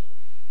worship,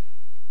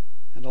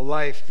 and a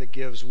life that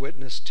gives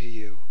witness to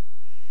you.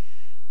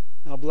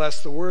 Now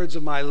bless the words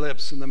of my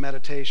lips and the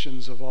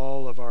meditations of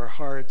all of our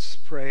hearts,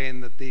 praying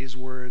that these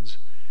words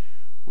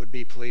would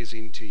be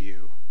pleasing to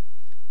you.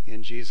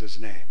 In Jesus'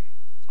 name,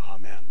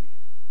 amen.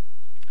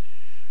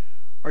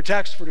 Our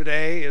text for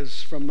today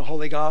is from the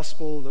Holy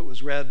Gospel that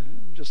was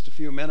read just a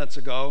few minutes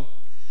ago.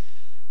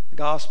 The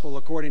Gospel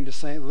according to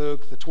St.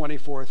 Luke, the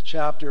 24th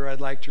chapter. I'd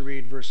like to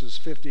read verses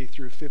 50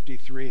 through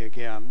 53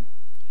 again.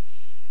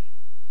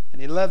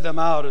 And he led them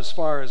out as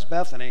far as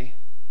Bethany,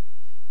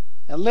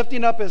 and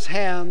lifting up his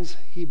hands,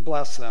 he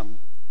blessed them.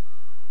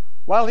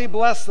 While he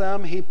blessed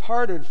them, he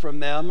parted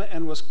from them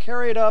and was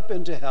carried up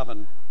into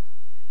heaven.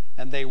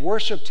 And they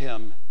worshiped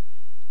him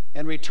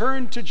and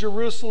returned to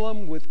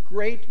Jerusalem with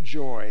great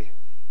joy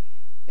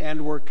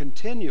and were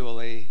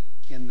continually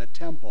in the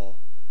temple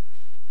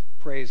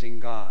praising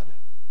God.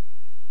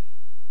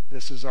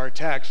 This is our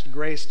text.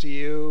 Grace to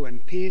you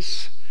and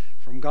peace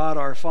from God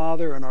our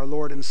Father and our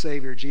Lord and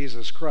Savior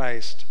Jesus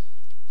Christ.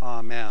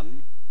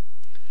 Amen.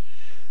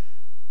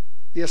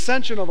 The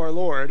Ascension of our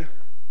Lord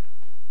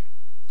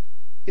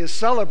is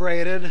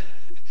celebrated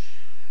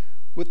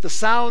with the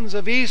sounds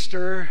of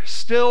Easter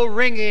still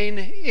ringing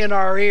in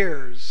our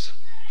ears.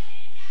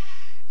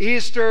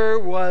 Easter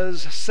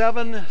was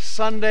 7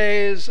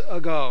 Sundays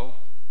ago.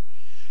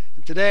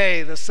 And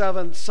today, the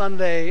 7th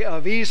Sunday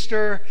of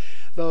Easter,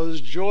 those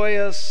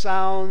joyous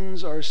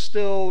sounds are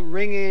still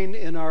ringing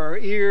in our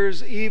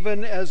ears,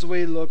 even as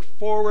we look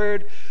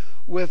forward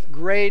with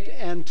great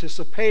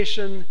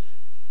anticipation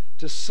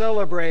to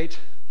celebrate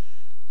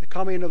the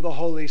coming of the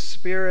Holy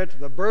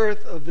Spirit, the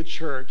birth of the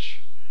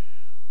church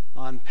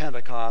on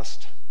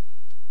Pentecost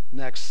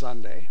next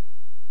Sunday.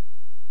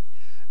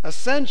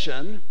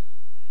 Ascension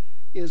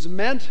is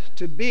meant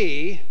to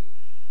be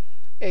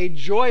a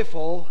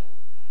joyful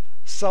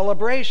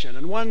celebration,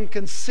 and one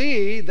can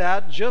see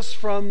that just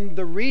from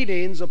the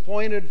readings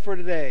appointed for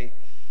today.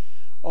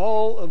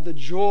 All of the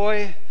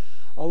joy,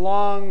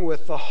 along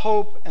with the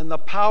hope and the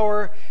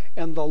power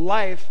and the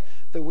life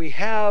that we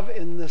have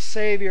in the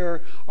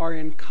Savior, are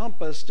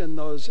encompassed in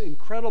those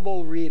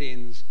incredible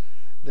readings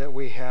that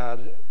we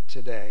had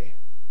today.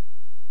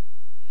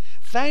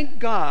 Thank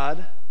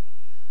God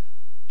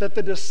that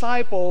the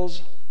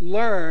disciples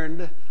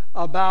learned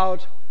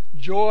about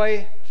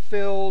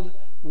joy-filled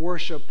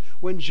worship.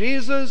 When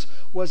Jesus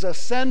was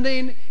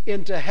ascending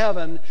into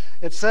heaven,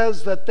 it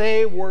says that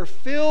they were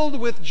filled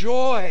with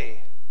joy.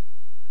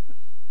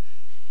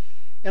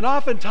 And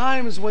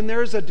oftentimes when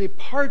there's a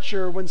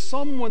departure, when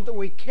someone that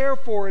we care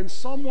for and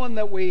someone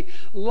that we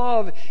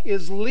love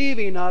is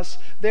leaving us,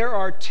 there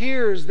are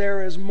tears,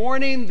 there is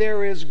mourning,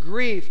 there is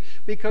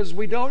grief, because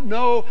we don't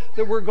know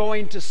that we're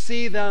going to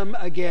see them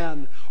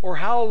again or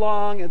how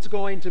long it's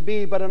going to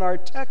be. But in our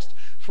text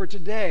for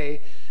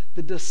today,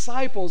 the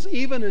disciples,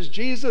 even as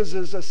Jesus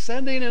is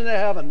ascending into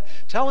heaven,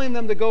 telling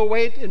them to go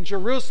wait in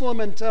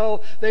Jerusalem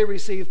until they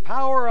receive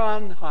power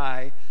on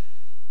high,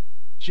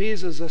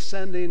 Jesus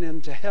ascending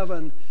into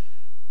heaven,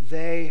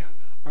 they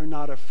are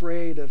not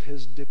afraid of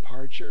his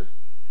departure.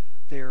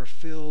 They are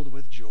filled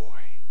with joy.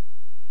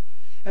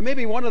 And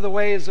maybe one of the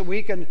ways that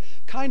we can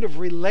kind of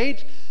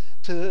relate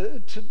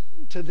to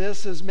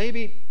this is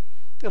maybe,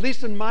 at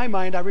least in my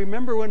mind, I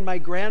remember when my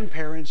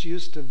grandparents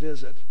used to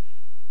visit.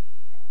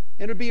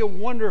 It would be a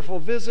wonderful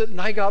visit,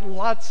 and I got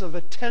lots of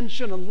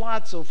attention and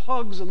lots of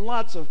hugs and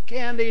lots of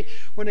candy.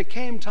 When it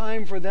came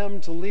time for them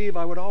to leave,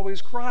 I would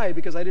always cry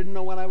because I didn't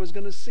know when I was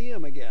going to see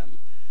them again.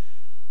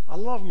 I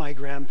love my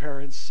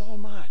grandparents so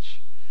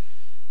much.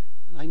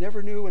 And I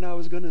never knew when I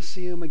was going to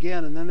see them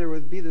again. And then there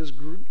would be this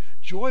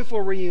joyful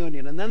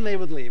reunion, and then they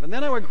would leave. And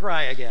then I would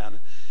cry again.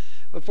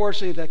 But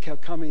fortunately, that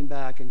kept coming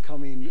back and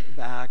coming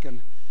back.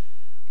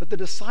 But the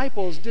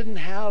disciples didn't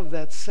have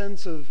that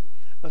sense of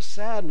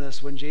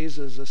sadness when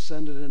Jesus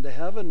ascended into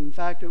heaven. In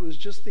fact, it was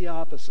just the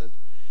opposite.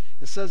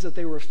 It says that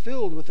they were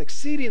filled with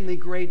exceedingly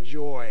great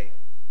joy.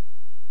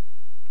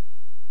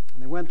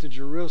 And they went to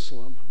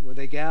Jerusalem, where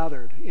they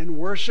gathered in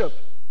worship.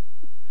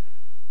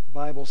 The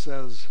Bible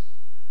says,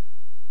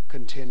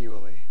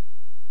 continually.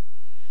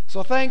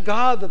 So thank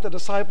God that the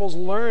disciples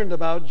learned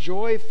about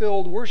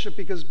joy-filled worship,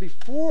 because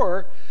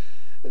before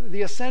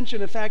the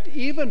ascension, in fact,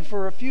 even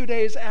for a few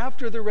days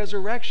after the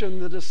resurrection,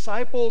 the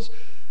disciples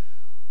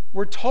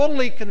were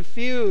totally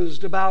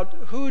confused about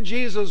who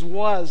Jesus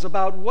was,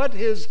 about what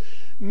his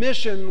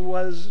mission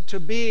was to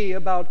be,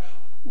 about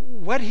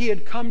what he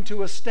had come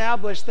to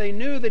establish. They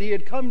knew that he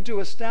had come to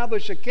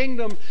establish a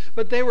kingdom,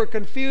 but they were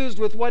confused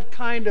with what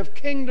kind of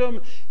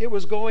kingdom it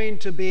was going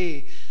to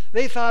be.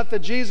 They thought that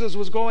Jesus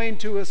was going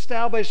to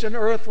establish an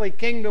earthly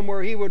kingdom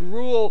where he would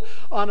rule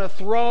on a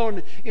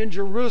throne in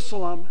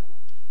Jerusalem.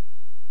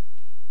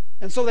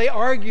 And so they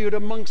argued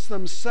amongst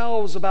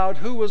themselves about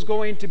who was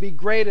going to be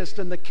greatest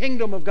in the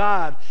kingdom of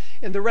God,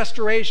 in the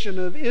restoration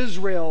of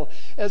Israel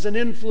as an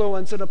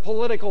influence and a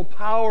political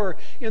power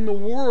in the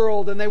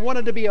world. And they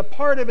wanted to be a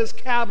part of his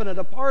cabinet,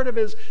 a part of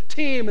his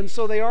team. And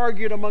so they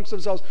argued amongst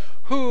themselves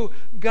who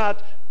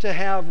got to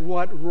have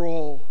what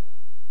role,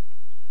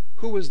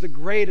 who was the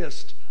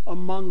greatest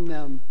among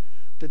them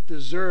that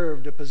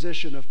deserved a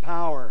position of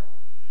power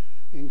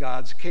in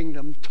God's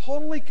kingdom.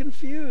 Totally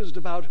confused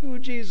about who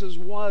Jesus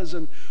was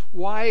and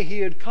why he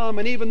had come.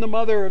 And even the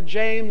mother of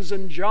James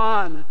and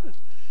John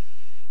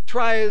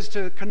tries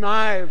to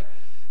connive,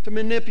 to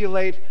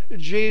manipulate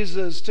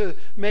Jesus to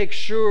make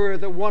sure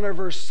that one of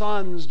her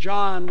sons,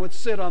 John, would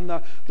sit on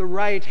the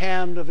right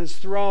hand of his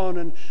throne,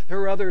 and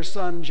her other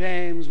son,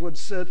 James, would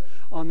sit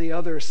on the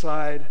other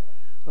side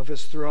of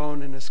his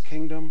throne in his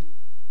kingdom.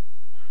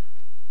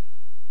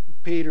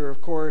 Peter,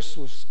 of course,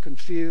 was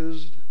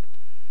confused.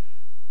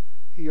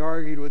 He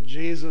argued with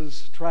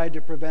Jesus, tried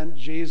to prevent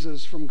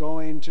Jesus from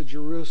going to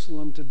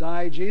Jerusalem to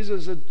die.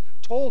 Jesus had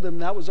told him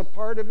that was a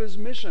part of his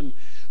mission,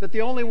 that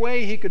the only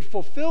way he could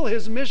fulfill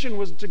his mission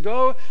was to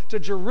go to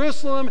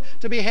Jerusalem,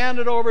 to be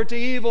handed over to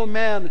evil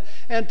men,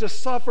 and to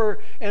suffer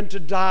and to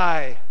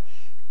die.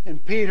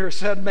 And Peter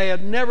said, "May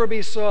it never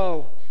be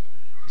so,"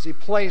 as he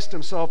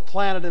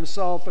planted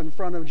himself in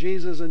front of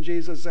Jesus, and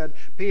Jesus said,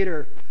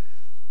 "Peter,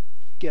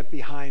 get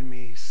behind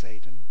me,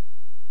 Satan."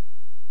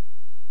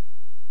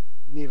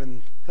 And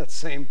even that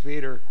same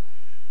Peter,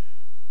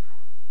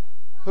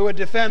 who had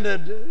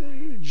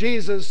defended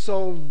Jesus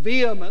so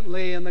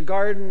vehemently in the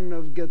Garden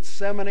of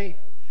Gethsemane,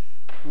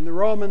 when the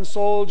Roman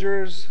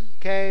soldiers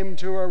came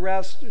to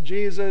arrest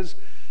Jesus,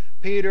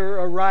 Peter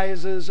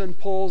arises and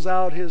pulls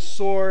out his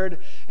sword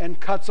and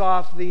cuts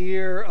off the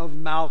ear of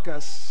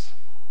Malchus.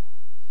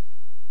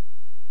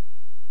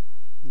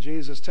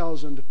 Jesus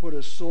tells him to put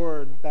his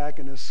sword back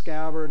in his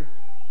scabbard.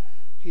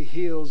 He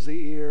heals the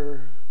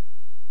ear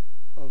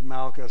of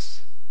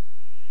Malchus.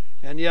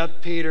 And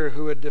yet Peter,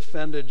 who had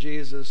defended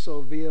Jesus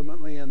so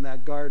vehemently in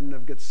that Garden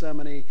of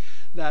Gethsemane,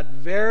 that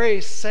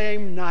very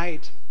same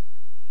night,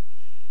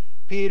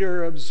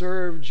 Peter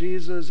observed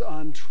Jesus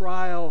on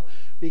trial,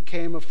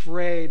 became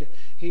afraid.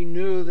 He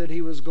knew that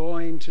he was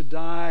going to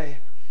die.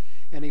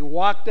 And he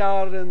walked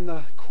out in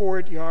the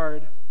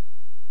courtyard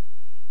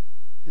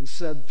and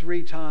said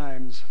 3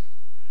 times,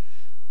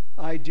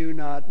 "I do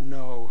not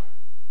know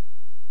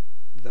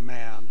the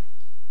man."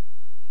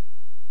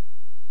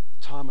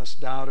 Thomas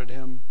doubted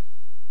him.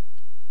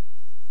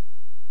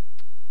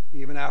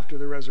 Even after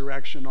the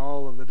resurrection,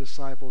 all of the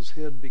disciples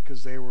hid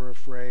because they were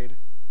afraid.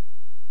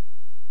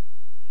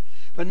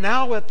 But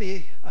now at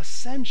the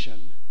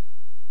Ascension,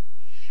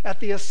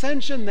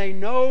 they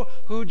know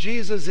who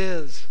Jesus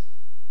is.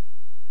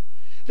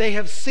 They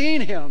have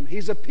seen him.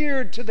 He's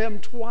appeared to them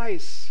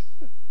twice.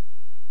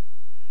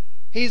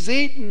 He's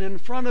eaten in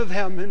front of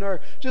them.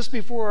 Just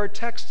before our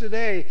text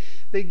today,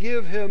 they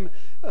give him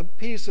a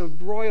piece of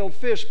broiled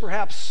fish,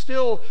 perhaps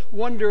still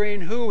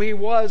wondering who he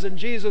was. And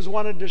Jesus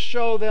wanted to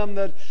show them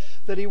that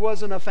he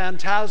wasn't a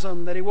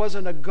phantasm, that he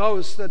wasn't a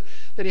ghost, that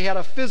he had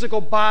a physical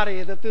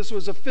body, that this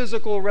was a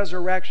physical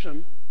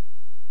resurrection.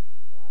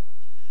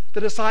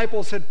 The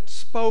disciples had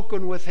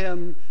spoken with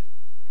him.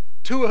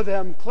 2 of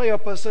them,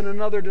 Cleopas and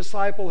another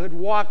disciple, had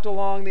walked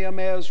along the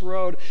Emmaus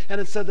road, and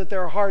it said that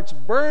their hearts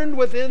burned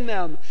within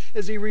them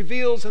as he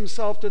reveals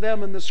himself to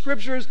them in the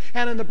scriptures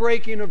and in the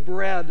breaking of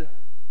bread.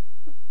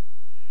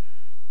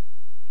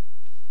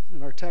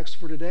 In our text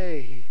for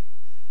today, he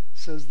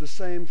says the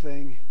same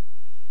thing.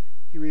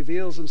 He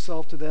reveals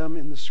himself to them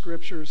in the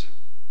scriptures.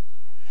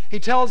 He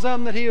tells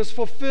them that he has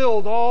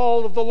fulfilled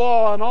all of the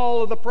law and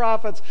all of the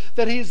prophets,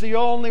 that he's the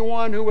only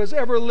one who has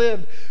ever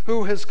lived,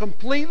 who has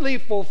completely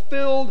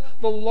fulfilled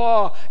the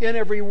law in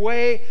every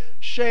way,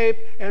 shape,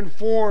 and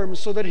form,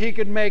 so that he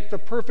could make the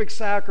perfect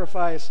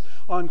sacrifice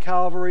on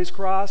Calvary's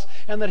cross,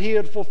 and that he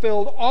had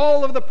fulfilled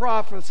all of the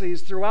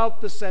prophecies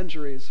throughout the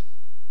centuries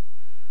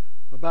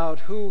about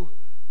who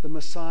the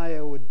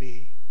Messiah would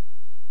be.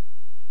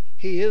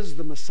 He is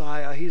the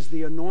Messiah. He's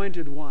the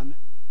anointed one.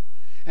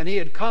 And he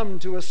had come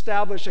to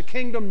establish a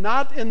kingdom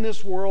not in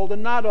this world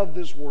and not of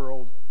this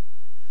world,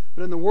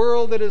 but in the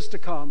world that is to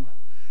come,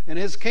 in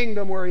his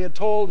kingdom where he had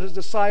told his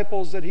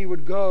disciples that he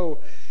would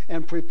go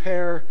and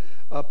prepare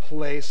a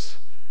place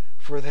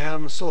for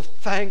them. So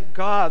thank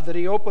God that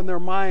he opened their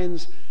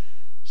minds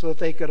so that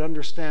they could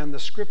understand the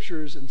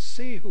scriptures and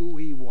see who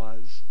he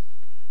was,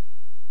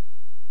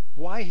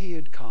 why he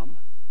had come,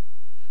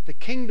 the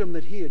kingdom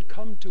that he had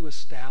come to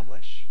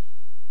establish,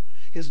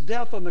 his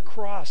death on the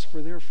cross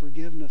for their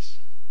forgiveness,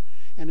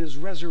 and his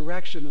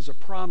resurrection as a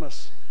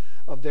promise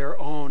of their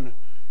own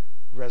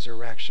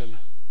resurrection.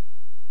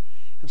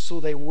 And so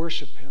they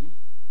worship him.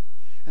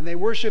 And they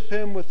worship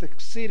him with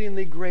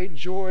exceedingly great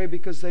joy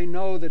because they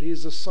know that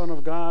he's the Son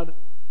of God.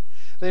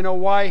 They know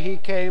why he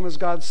came as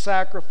God's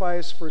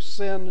sacrifice for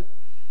sin.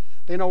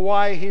 They know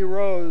why he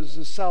rose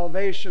as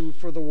salvation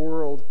for the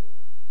world.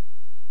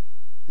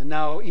 And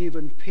now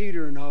even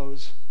Peter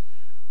knows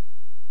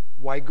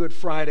why Good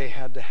Friday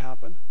had to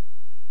happen.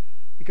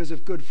 Because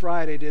if Good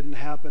Friday didn't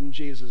happen,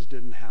 Jesus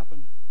didn't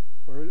happen,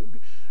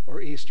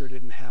 or Easter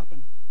didn't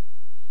happen.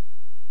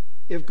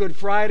 If Good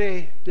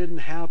Friday didn't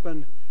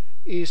happen,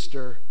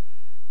 Easter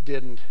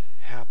didn't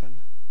happen.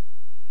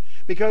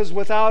 Because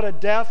without a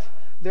death,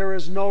 there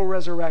is no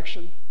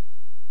resurrection.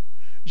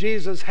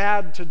 Jesus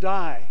had to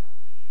die,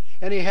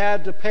 and he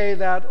had to pay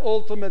that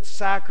ultimate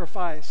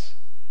sacrifice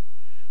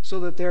so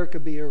that there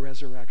could be a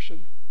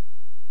resurrection.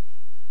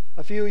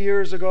 A few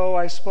years ago,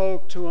 I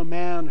spoke to a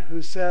man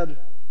who said,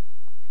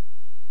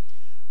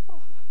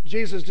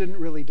 Jesus didn't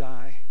really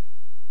die.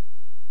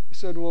 I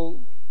said, well,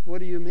 what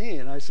do you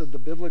mean? I said, the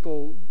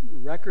biblical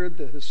record,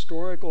 the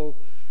historical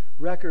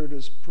record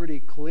is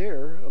pretty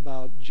clear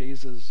about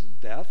Jesus'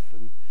 death.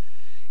 And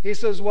he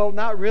says, well,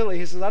 not really.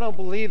 He says, I don't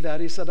believe that.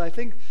 He said, I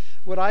think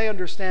what I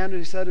understand,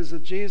 he said, is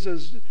that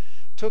Jesus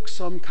took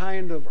some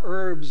kind of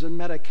herbs and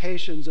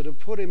medications that have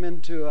put him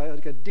into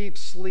like a deep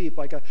sleep,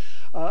 like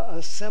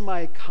a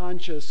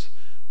semi-conscious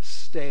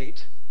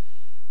state.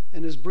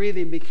 And his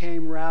breathing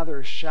became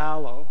rather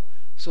shallow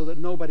so that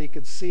nobody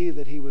could see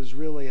that he was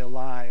really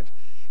alive.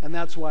 And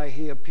that's why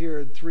he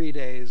appeared 3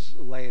 days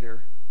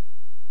later.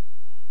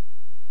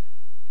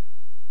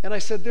 And I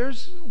said,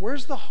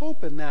 where's the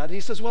hope in that? He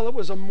says, well, it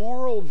was a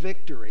moral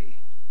victory.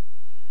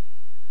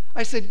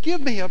 I said,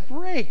 give me a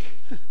break.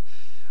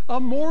 A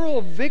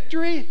moral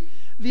victory?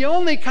 The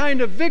only kind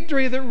of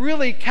victory that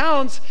really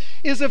counts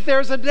is if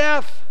there's a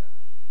death.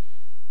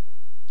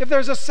 If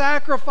there's a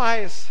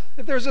sacrifice.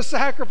 If there's a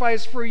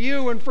sacrifice for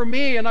you and for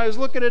me. And I was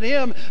looking at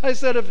him. I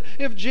said,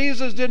 if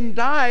Jesus didn't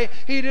die,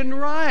 he didn't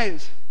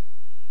rise.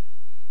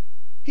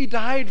 He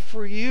died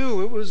for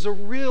you. It was a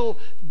real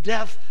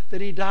death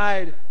that he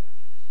died.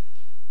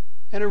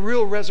 And a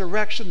real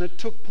resurrection that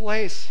took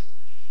place.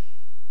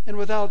 And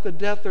without the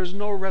death, there's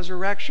no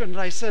resurrection. And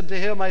I said to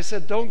him, I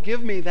said, don't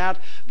give me that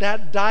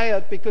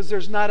diet, because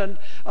there's not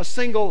a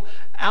single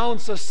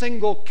ounce, a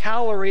single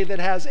calorie that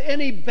has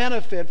any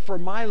benefit for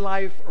my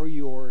life or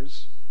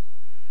yours.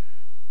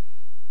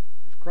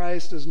 If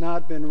Christ has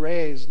not been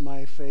raised,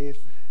 my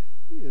faith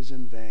is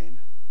in vain.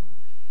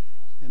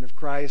 And if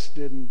Christ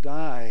didn't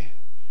die,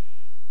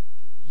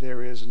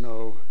 there is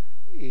no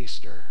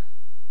Easter.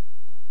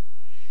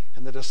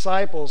 And the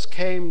disciples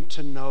came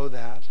to know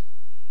that.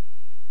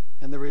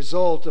 And the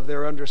result of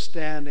their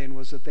understanding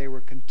was that they were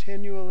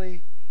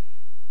continually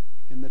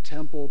in the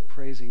temple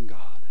praising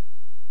God.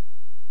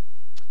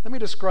 Let me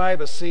describe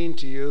a scene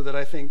to you that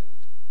I think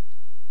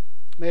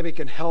maybe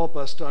can help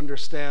us to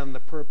understand the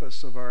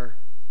purpose of our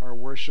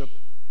worship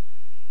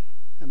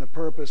and the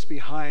purpose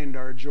behind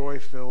our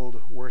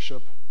joy-filled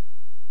worship.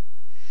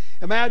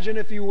 Imagine,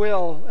 if you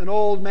will, an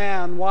old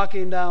man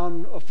walking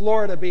down a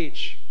Florida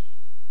beach.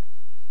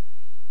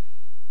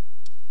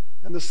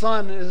 And the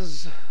sun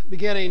is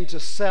beginning to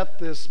set,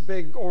 this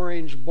big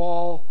orange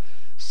ball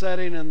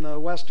setting in the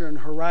western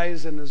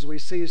horizon, as we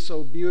see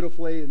so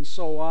beautifully and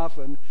so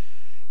often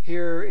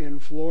here in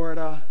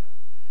Florida.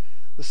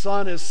 The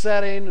sun is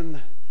setting,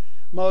 and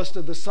most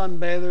of the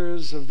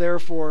sunbathers have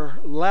therefore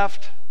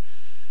left.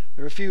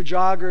 There are a few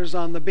joggers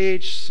on the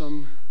beach.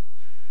 Some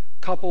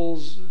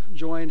couples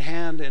join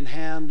hand in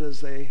hand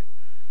as they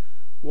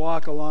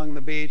walk along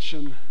the beach,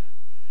 and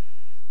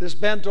this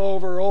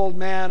bent-over old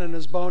man in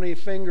his bony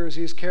fingers,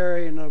 he's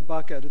carrying a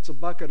bucket. It's a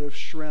bucket of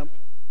shrimp.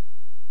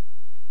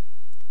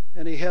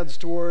 And he heads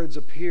towards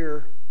a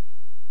pier,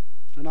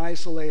 an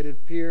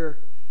isolated pier,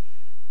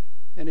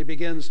 and he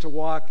begins to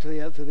walk to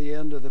the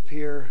end of the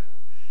pier.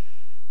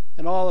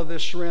 And all of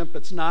this shrimp,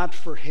 it's not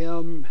for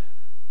him.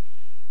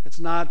 It's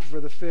not for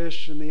the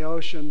fish in the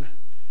ocean.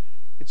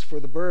 It's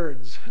for the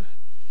birds.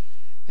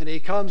 And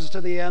he comes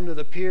to the end of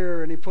the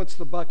pier and he puts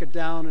the bucket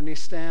down and he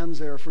stands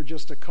there for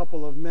just a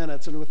couple of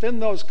minutes. And within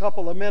those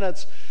couple of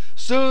minutes,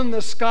 soon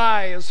the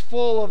sky is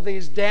full of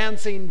these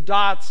dancing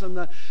dots, and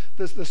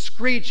the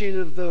screeching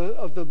of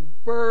the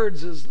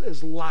birds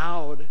is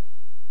loud.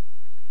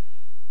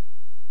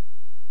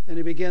 And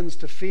he begins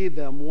to feed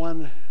them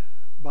one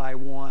by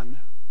one.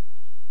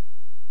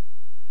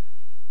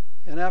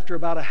 And after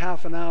about a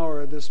half an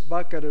hour, this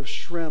bucket of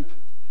shrimp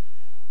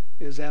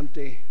is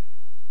empty.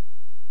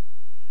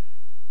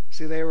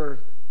 See, they were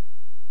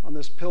on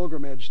this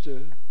pilgrimage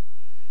to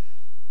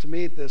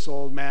meet this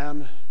old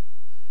man.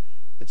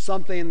 It's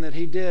something that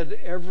he did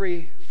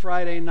every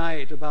Friday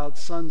night about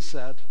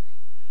sunset,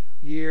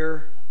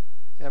 year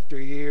after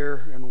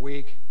year and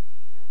week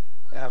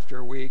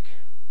after week.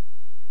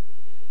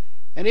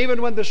 And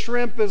even when the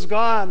shrimp is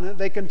gone,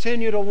 they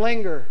continue to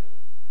linger.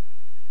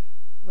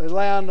 They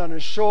land on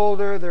his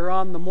shoulder, they're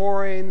on the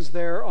moorings,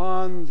 they're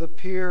on the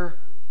pier.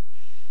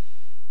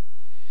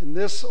 And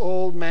this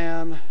old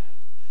man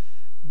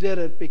did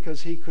it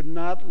because he could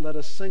not let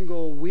a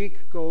single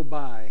week go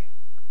by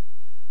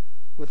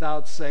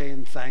without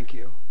saying thank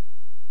you.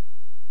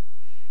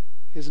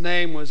 His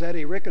name was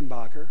Eddie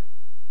Rickenbacker.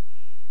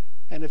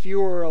 And if you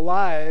were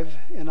alive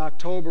in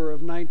October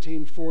of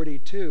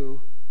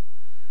 1942,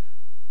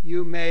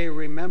 you may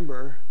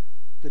remember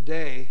the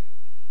day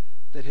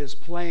that his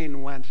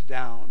plane went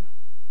down.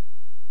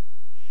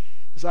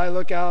 As I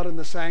look out in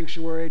the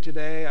sanctuary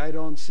today, I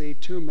don't see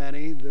too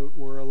many that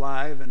were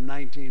alive in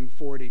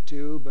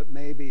 1942, but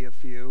maybe a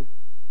few.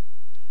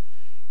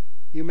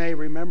 You may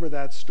remember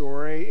that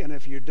story, and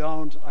if you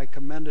don't, I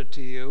commend it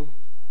to you.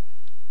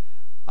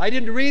 I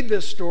didn't read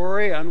this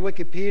story on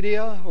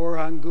Wikipedia or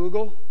on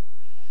Google.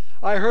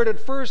 I heard it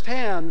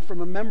firsthand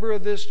from a member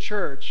of this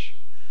church,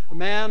 a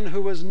man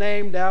who was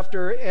named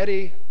after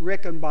Eddie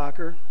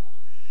Rickenbacker.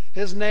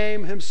 His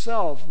name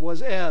himself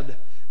was Ed,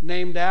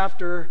 named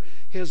after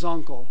his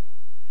uncle.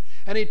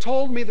 And he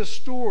told me the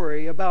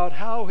story about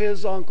how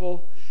his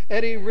uncle,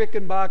 Eddie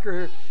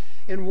Rickenbacker,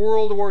 in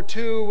World War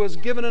II was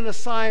given an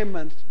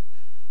assignment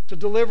to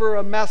deliver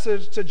a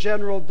message to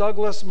General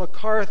Douglas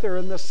MacArthur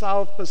in the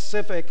South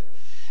Pacific,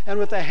 and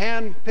with a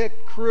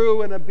hand-picked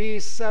crew in a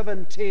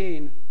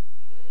B-17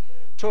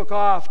 took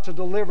off to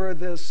deliver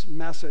this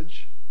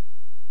message.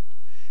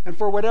 And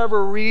for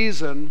whatever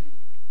reason,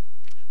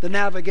 the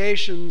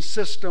navigation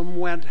system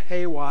went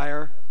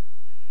haywire.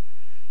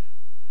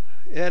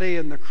 Eddie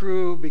and the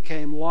crew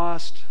became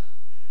lost.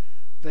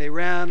 They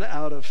ran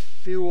out of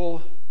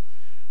fuel,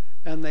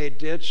 and they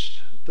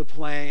ditched the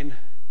plane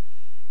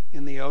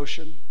in the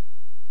ocean.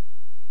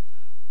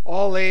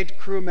 All 8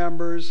 crew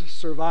members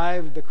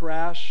survived the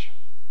crash.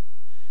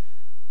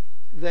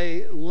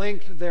 They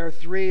linked their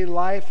 3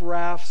 life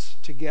rafts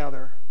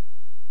together.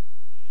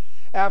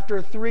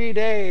 After 3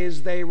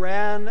 days, they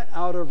ran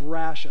out of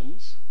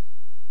rations.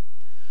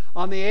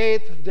 On the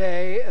 8th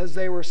day, as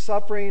they were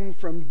suffering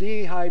from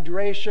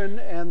dehydration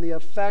and the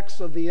effects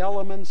of the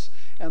elements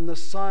and the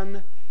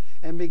sun,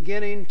 and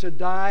beginning to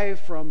die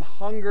from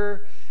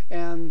hunger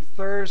and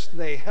thirst,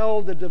 they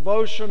held a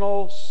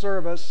devotional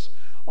service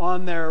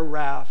on their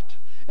raft,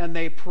 and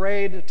they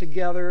prayed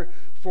together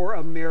for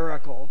a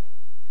miracle.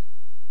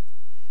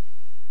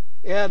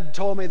 Ed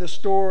told me the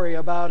story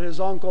about his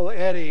uncle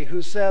Eddie,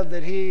 who said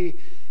that he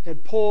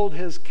had pulled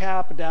his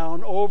cap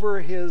down over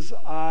his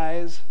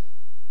eyes,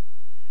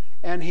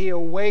 and he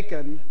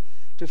awakened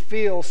to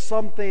feel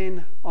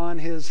something on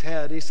his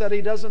head. He said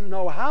he doesn't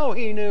know how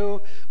he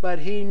knew, but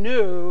he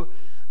knew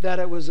that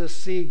it was a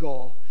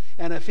seagull.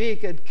 And if he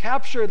could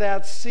capture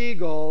that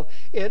seagull,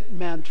 it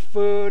meant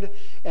food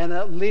and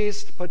at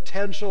least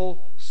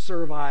potential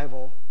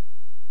survival.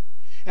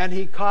 And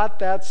he caught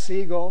that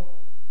seagull.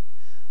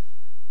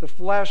 The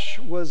flesh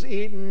was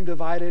eaten,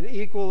 divided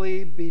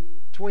equally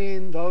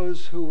between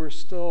those who were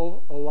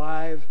still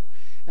alive,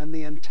 and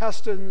the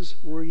intestines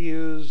were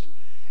used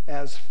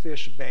as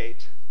fish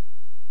bait.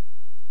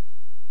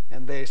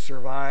 And they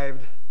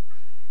survived,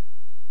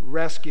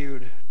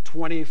 rescued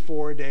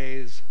 24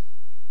 days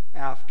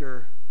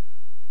after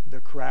the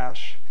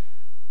crash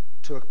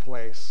took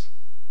place.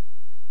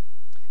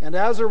 And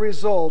as a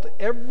result,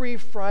 every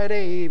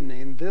Friday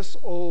evening, this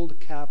old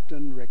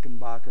Captain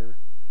Rickenbacker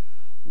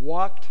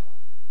walked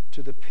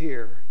to the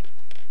pier,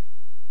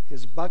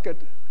 his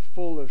bucket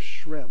full of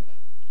shrimp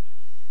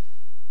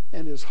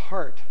and his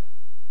heart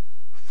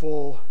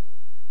full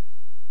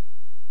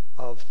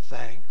of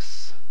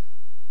thanks.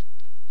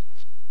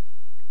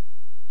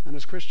 And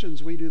as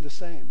Christians, we do the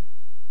same.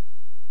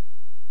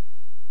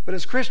 But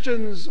as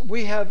Christians,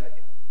 we have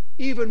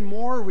even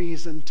more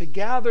reason to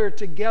gather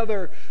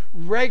together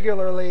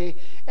regularly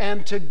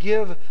and to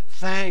give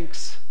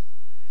thanks,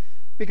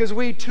 because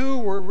we too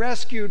were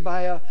rescued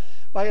by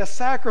a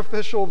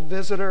sacrificial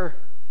visitor.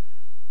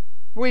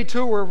 We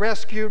too were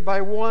rescued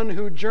by one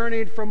who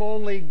journeyed from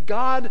only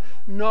God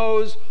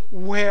knows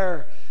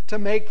where to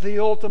make the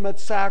ultimate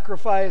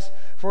sacrifice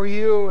for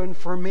you and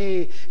for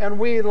me. And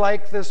we,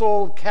 like this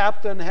old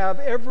captain, have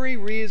every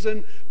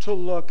reason to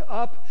look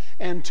up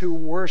and to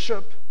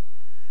worship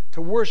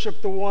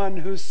the one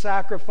who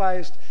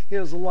sacrificed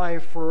his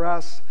life for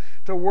us,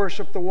 to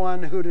worship the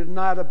one who did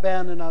not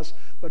abandon us,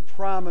 but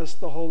promised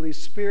the Holy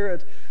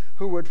Spirit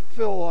who would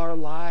fill our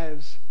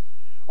lives,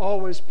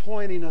 always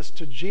pointing us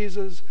to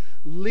Jesus,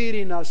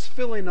 leading us,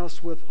 filling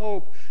us with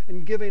hope,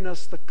 and giving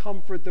us the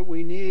comfort that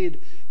we need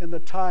in the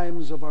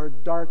times of our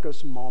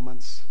darkest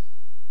moments.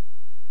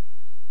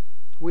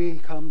 We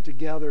come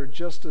together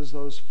just as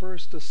those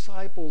first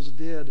disciples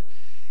did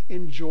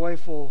in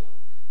joyful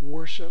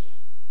worship.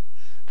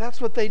 That's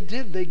what they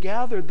did. They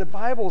gathered. The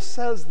Bible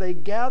says they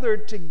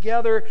gathered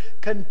together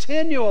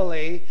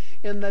continually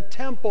in the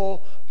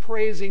temple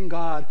praising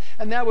God.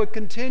 And that would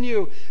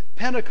continue.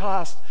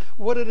 Pentecost,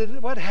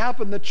 what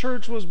happened? The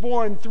church was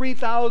born.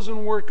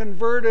 3,000 were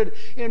converted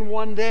in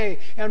one day.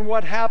 And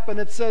what happened?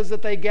 It says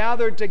that they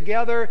gathered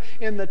together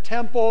in the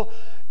temple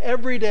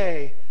every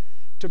day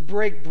to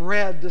break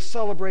bread, to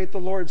celebrate the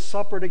Lord's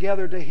Supper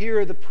together, to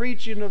hear the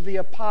preaching of the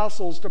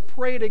apostles, to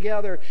pray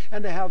together,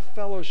 and to have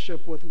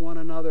fellowship with one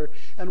another.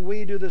 And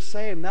we do the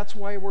same. That's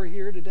why we're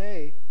here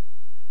today.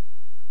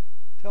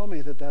 Tell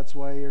me that that's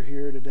why you're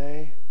here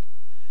today.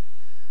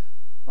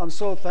 I'm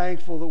so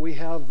thankful that we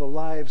have the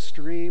live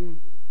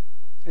stream.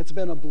 It's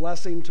been a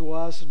blessing to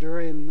us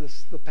during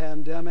the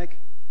pandemic.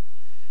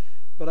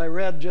 But I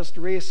read just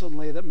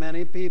recently that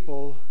many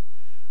people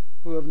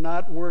who have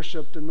not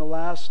worshiped in the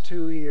last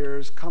 2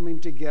 years coming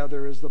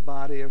together as the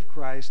body of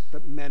Christ,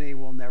 that many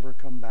will never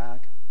come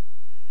back.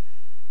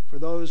 For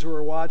those who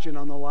are watching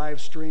on the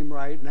live stream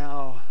right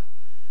now,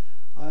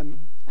 I'm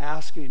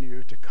asking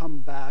you to come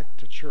back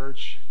to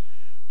church,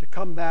 to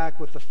come back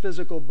with the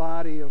physical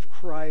body of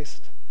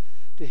Christ,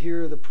 to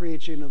hear the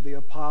preaching of the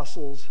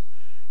apostles,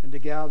 and to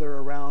gather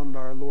around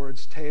our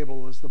Lord's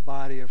table as the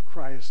body of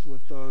Christ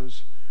with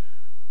those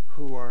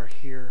who are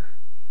here.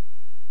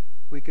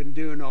 We can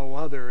do no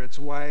other. It's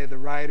why the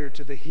writer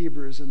to the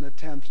Hebrews in the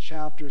 10th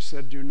chapter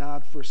said, "Do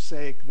not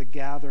forsake the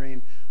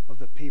gathering of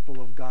the people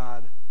of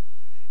God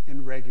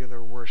in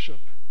regular worship."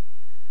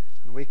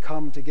 And we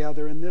come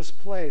together in this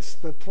place.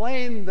 The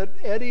plane that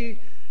Eddie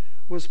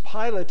was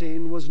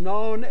piloting was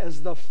known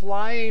as the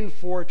Flying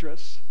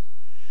Fortress.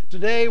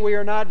 Today we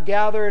are not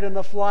gathered in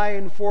the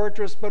Flying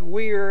Fortress, but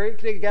we are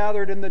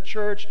gathered in the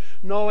church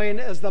knowing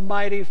as the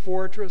Mighty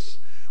Fortress,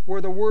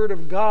 where the Word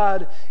of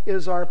God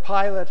is our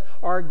pilot,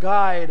 our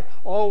guide,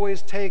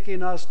 always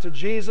taking us to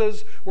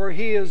Jesus, where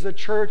He is the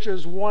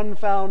church's one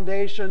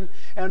foundation,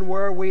 and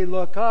where we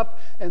look up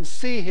and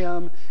see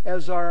Him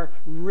as our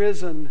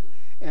risen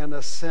and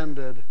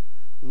ascended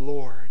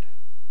Lord.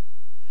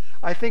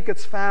 I think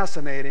it's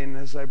fascinating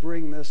as I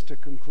bring this to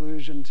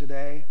conclusion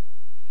today.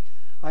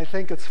 I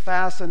think it's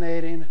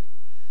fascinating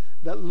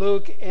that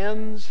Luke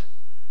ends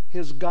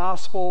his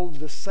gospel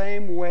the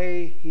same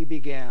way he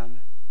began.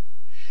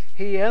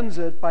 He ends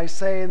it by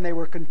saying they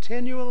were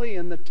continually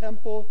in the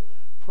temple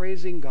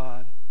praising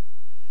God.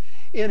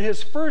 In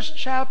his first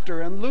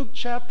chapter, in Luke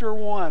chapter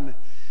 1,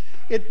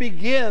 it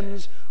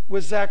begins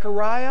with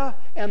Zechariah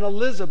and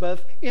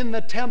Elizabeth in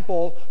the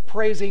temple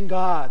praising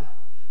God,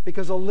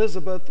 because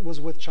Elizabeth was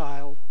with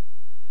child,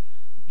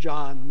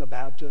 John the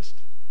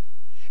Baptist.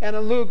 And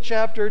in Luke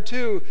chapter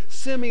 2,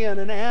 Simeon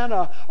and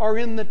Anna are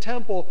in the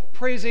temple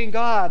praising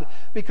God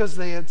because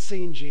they had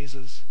seen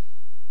Jesus.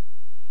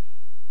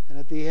 And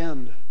at the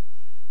end,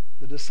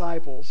 the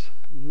disciples,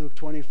 in Luke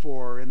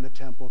 24, are in the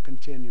temple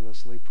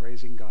continuously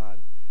praising God.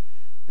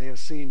 They have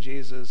seen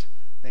Jesus,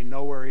 they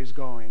know where He's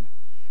going,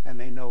 and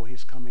they know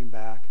He's coming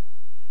back.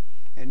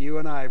 And you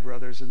and I,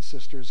 brothers and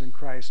sisters in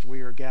Christ,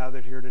 we are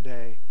gathered here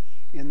today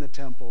in the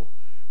temple,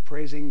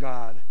 praising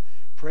God,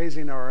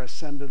 praising our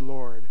ascended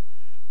Lord,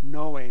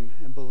 knowing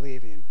and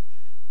believing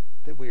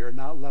that we are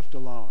not left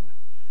alone,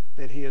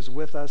 that He is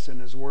with us in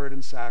His word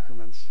and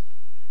sacraments,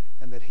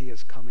 and that He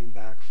is coming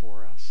back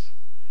for us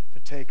to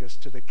take us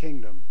to the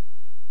kingdom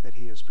that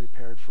He has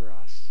prepared for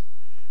us.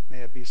 May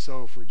it be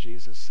so for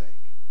Jesus'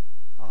 sake.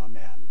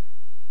 Amen.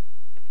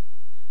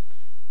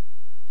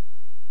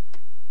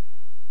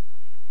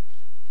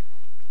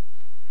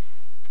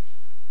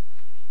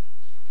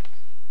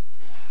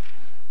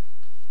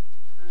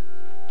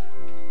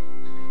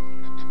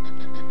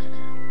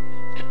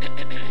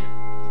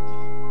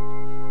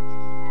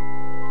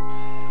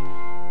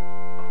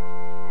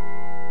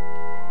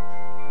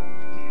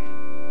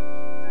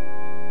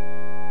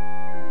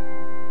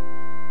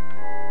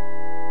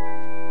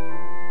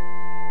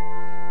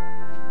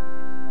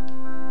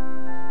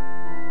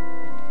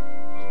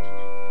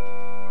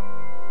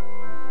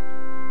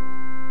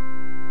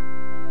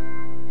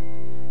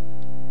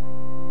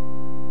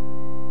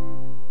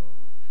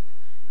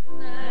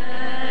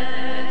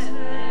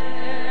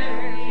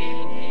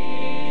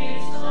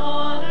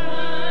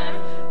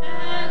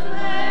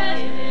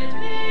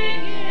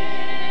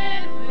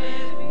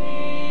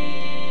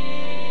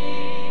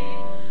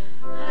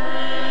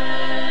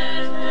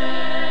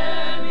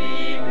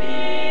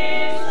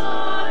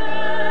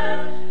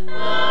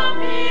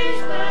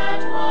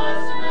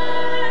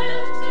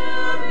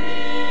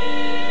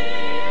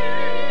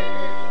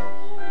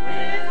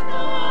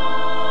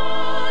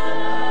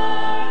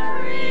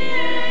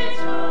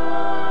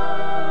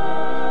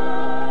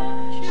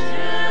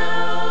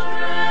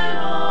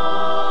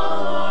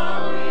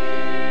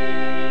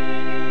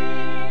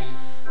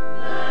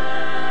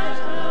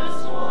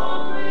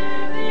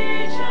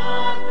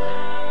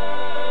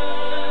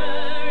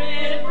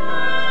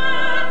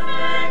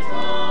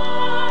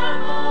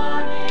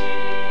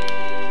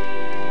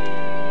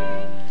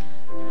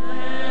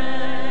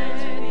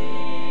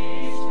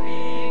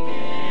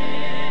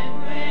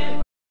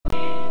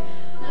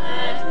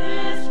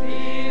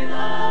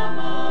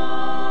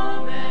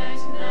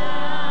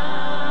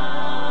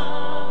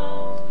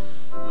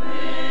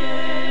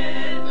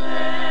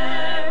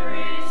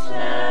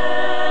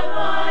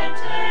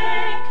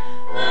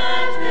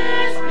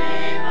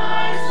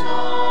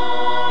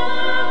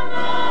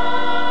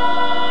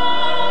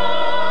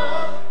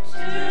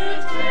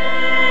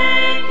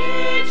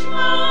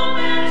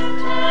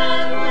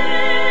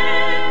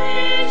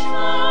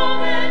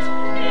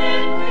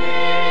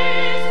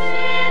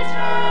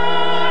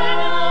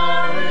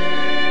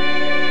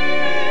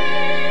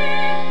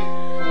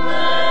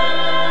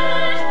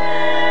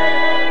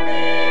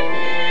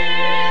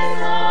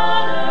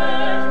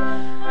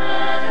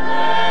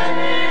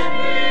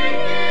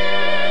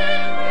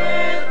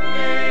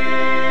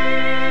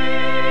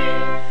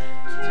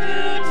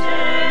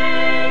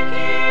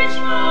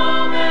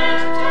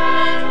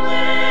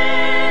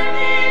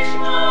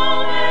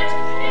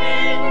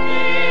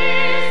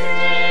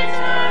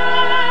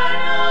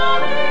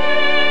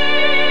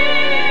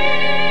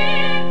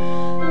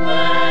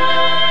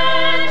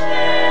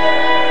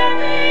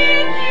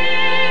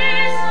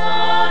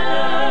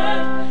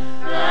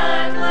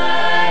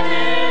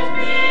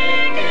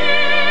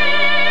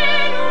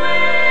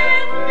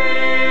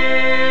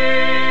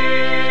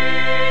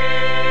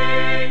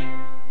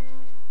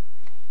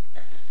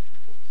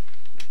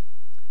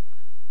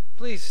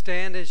 Please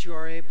stand as you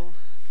are able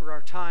for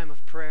our time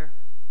of prayer.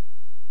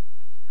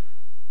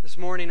 This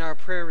morning our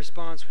prayer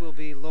response will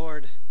be,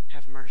 Lord,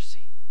 have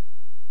mercy.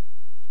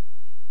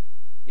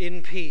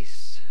 In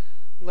peace,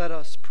 let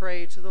us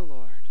pray to the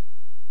Lord.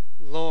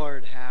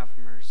 Lord, have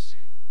mercy.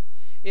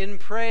 In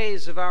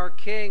praise of our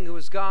King who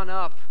has gone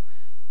up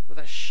with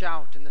a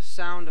shout and the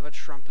sound of a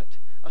trumpet,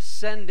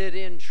 ascended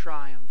in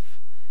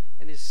triumph,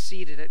 and is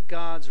seated at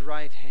God's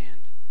right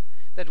hand,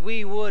 that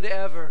we would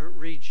ever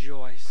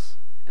rejoice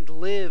and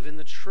live in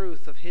the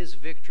truth of his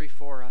victory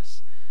for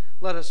us,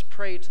 let us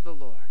pray to the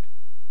Lord.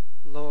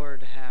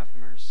 Lord, have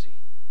mercy.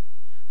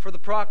 For the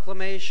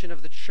proclamation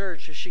of the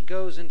church as she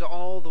goes into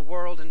all the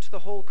world and to the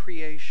whole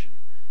creation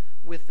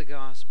with the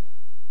gospel,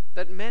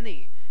 that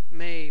many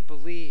may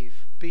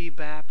believe, be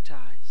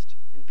baptized,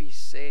 and be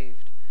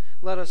saved,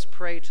 let us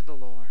pray to the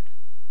Lord.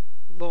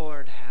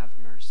 Lord, have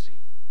mercy.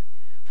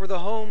 For the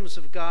homes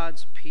of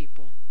God's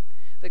people,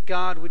 that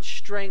God would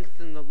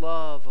strengthen the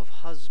love of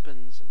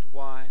husbands and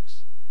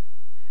wives,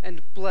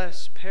 and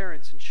bless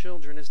parents and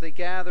children as they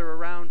gather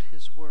around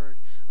his word,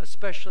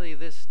 especially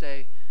this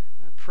day,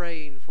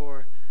 praying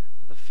for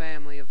the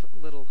family of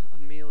little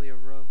Amelia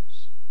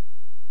Rose.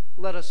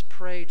 Let us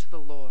pray to the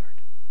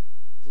Lord.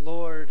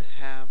 Lord,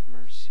 have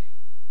mercy.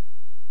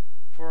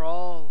 For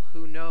all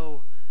who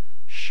know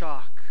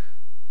shock,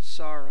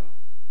 sorrow,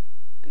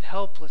 and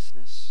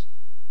helplessness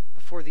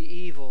before the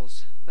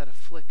evils that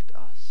afflict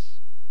us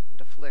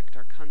and afflict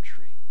our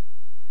country,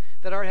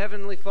 that our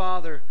Heavenly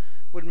Father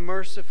would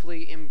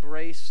mercifully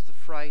embrace the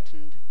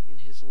frightened in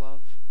his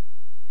love,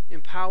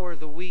 empower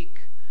the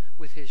weak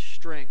with his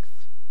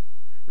strength,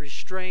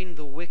 restrain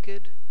the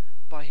wicked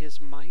by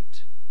his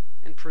might,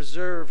 and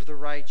preserve the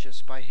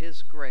righteous by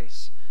his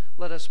grace.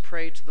 Let us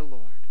pray to the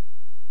Lord.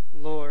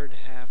 Lord,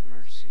 have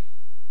mercy.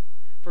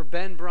 For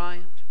Ben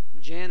Bryant,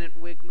 Janet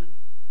Wigman,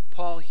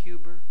 Paul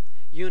Huber,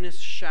 Eunice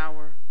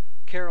Shower,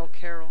 Carol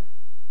Carroll,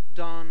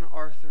 Don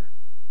Arthur,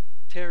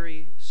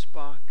 Terry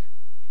Spock,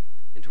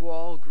 and to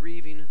all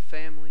grieving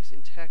families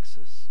in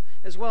Texas,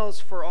 as well as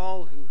for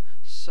all who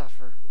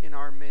suffer in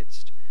our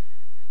midst,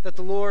 that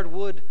the Lord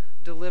would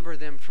deliver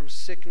them from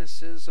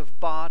sicknesses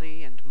of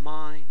body and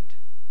mind,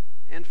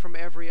 and from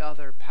every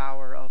other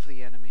power of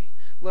the enemy.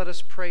 Let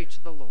us pray to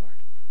the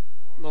Lord.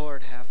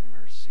 Lord, have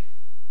mercy.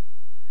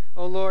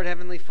 O Lord,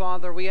 Heavenly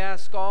Father, we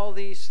ask all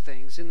these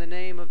things in the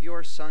name of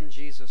your Son,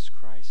 Jesus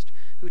Christ,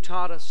 who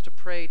taught us to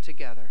pray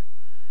together.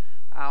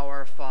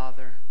 Our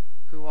Father,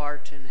 who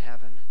art in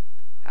heaven,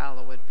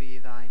 hallowed be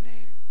thy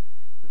name.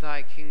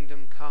 Thy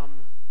kingdom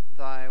come,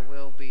 thy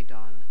will be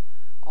done,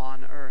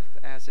 on earth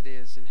as it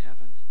is in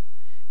heaven.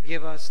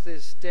 Give us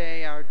this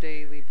day our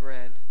daily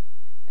bread,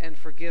 and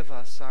forgive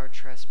us our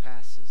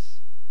trespasses,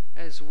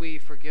 as we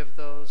forgive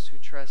those who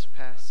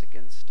trespass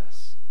against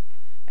us.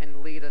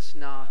 And lead us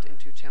not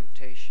into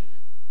temptation,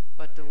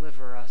 but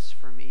deliver us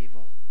from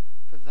evil.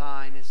 For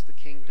thine is the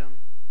kingdom,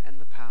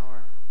 and the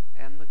power,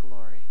 and the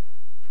glory,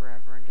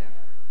 forever and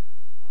ever.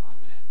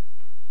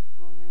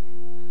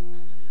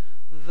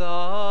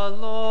 The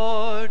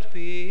Lord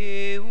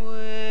be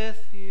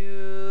with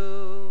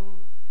you.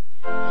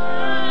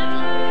 And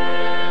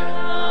with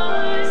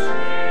thy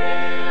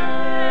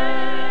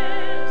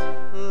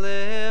spirit.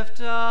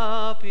 Lift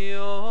up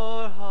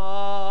your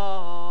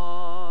hearts.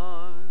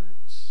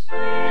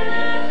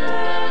 Lift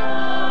them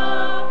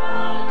up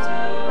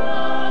unto the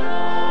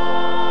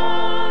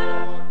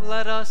Lord.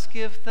 Let us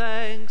give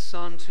thanks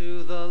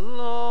unto the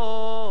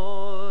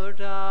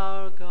Lord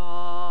our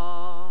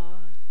God.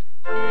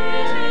 It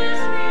is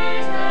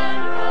meet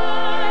and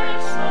right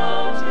so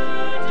to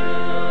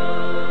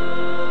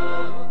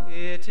do.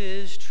 It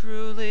is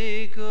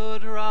truly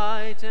good,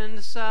 right,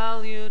 and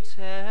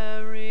salutary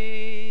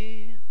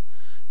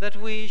that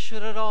we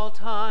should at all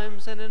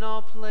times and in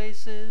all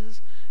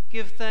places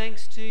give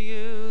thanks to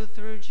you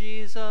through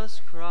Jesus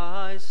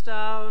Christ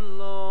our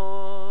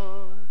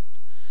Lord.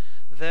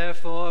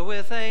 Therefore,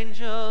 with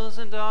angels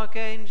and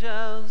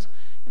archangels,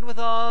 and with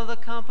all the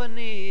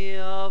company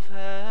of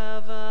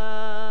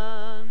heaven,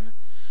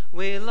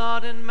 we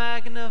laud and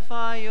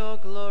magnify your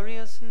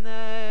glorious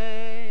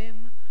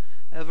name,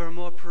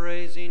 evermore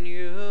praising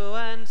you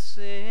and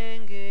singing,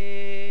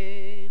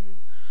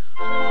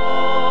 Holy,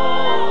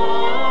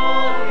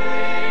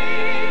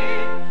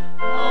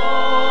 holy,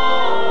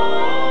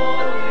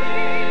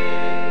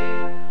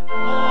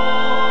 holy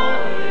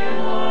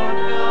Lord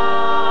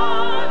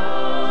God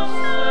of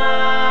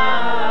Sabaoth.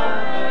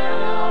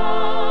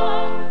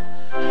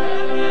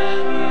 Heaven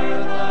and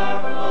earth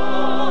are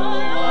full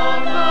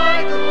of thy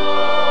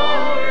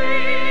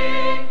glory.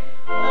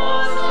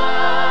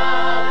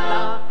 Hosanna,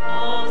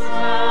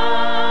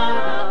 Hosanna,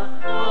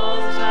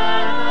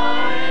 Hosanna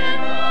in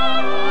the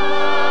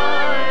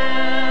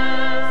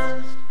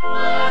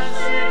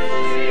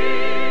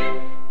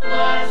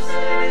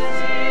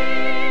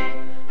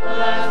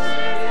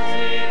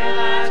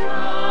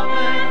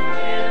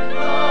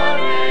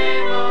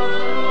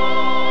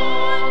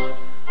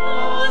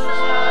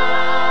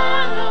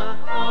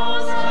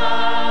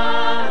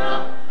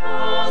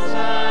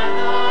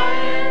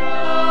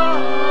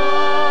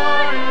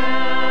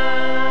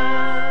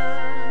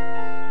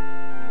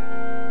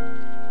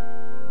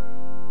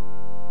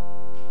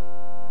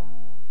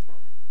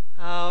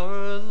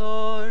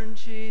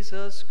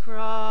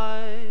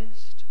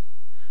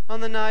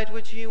night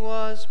which he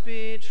was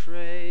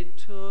betrayed,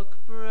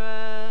 took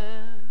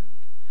bread,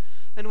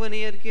 and when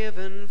he had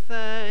given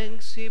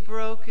thanks, he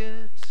broke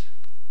it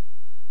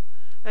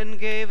and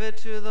gave it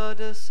to the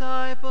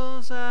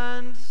disciples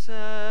and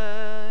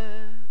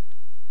said,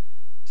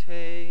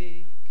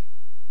 "Take,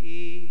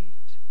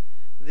 eat,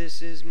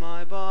 this is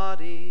my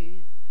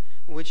body,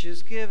 which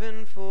is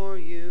given for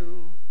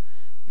you.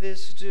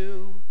 This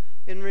do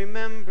in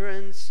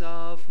remembrance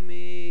of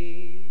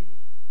me."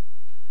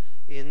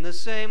 In the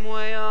same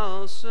way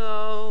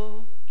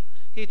also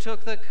he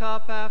took the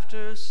cup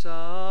after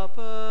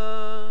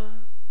supper,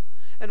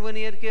 and when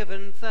he had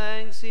given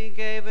thanks, he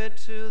gave it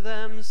to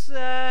them,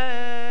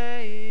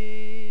 saying,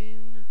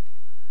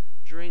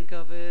 "Drink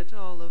of it,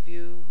 all of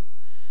you.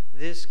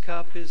 This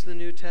cup is the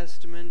New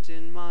Testament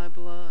in my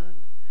blood,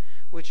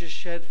 which is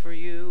shed for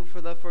you for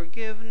the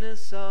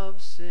forgiveness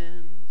of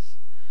sins.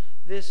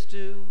 This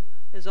do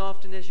as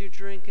often as you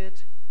drink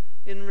it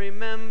in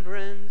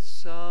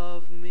remembrance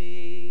of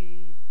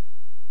me."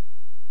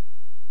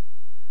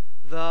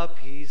 The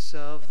peace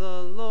of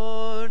the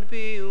Lord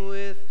be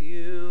with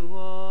you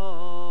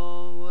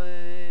always.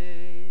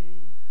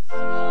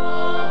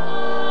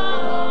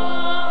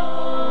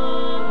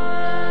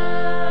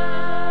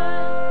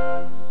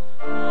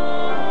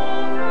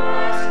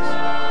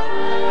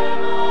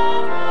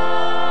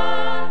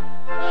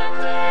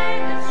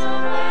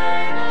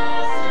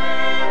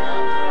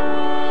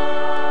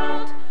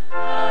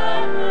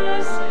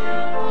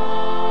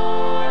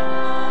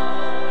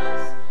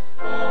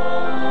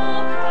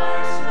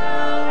 Christ,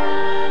 the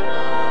Lamb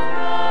of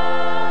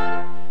God,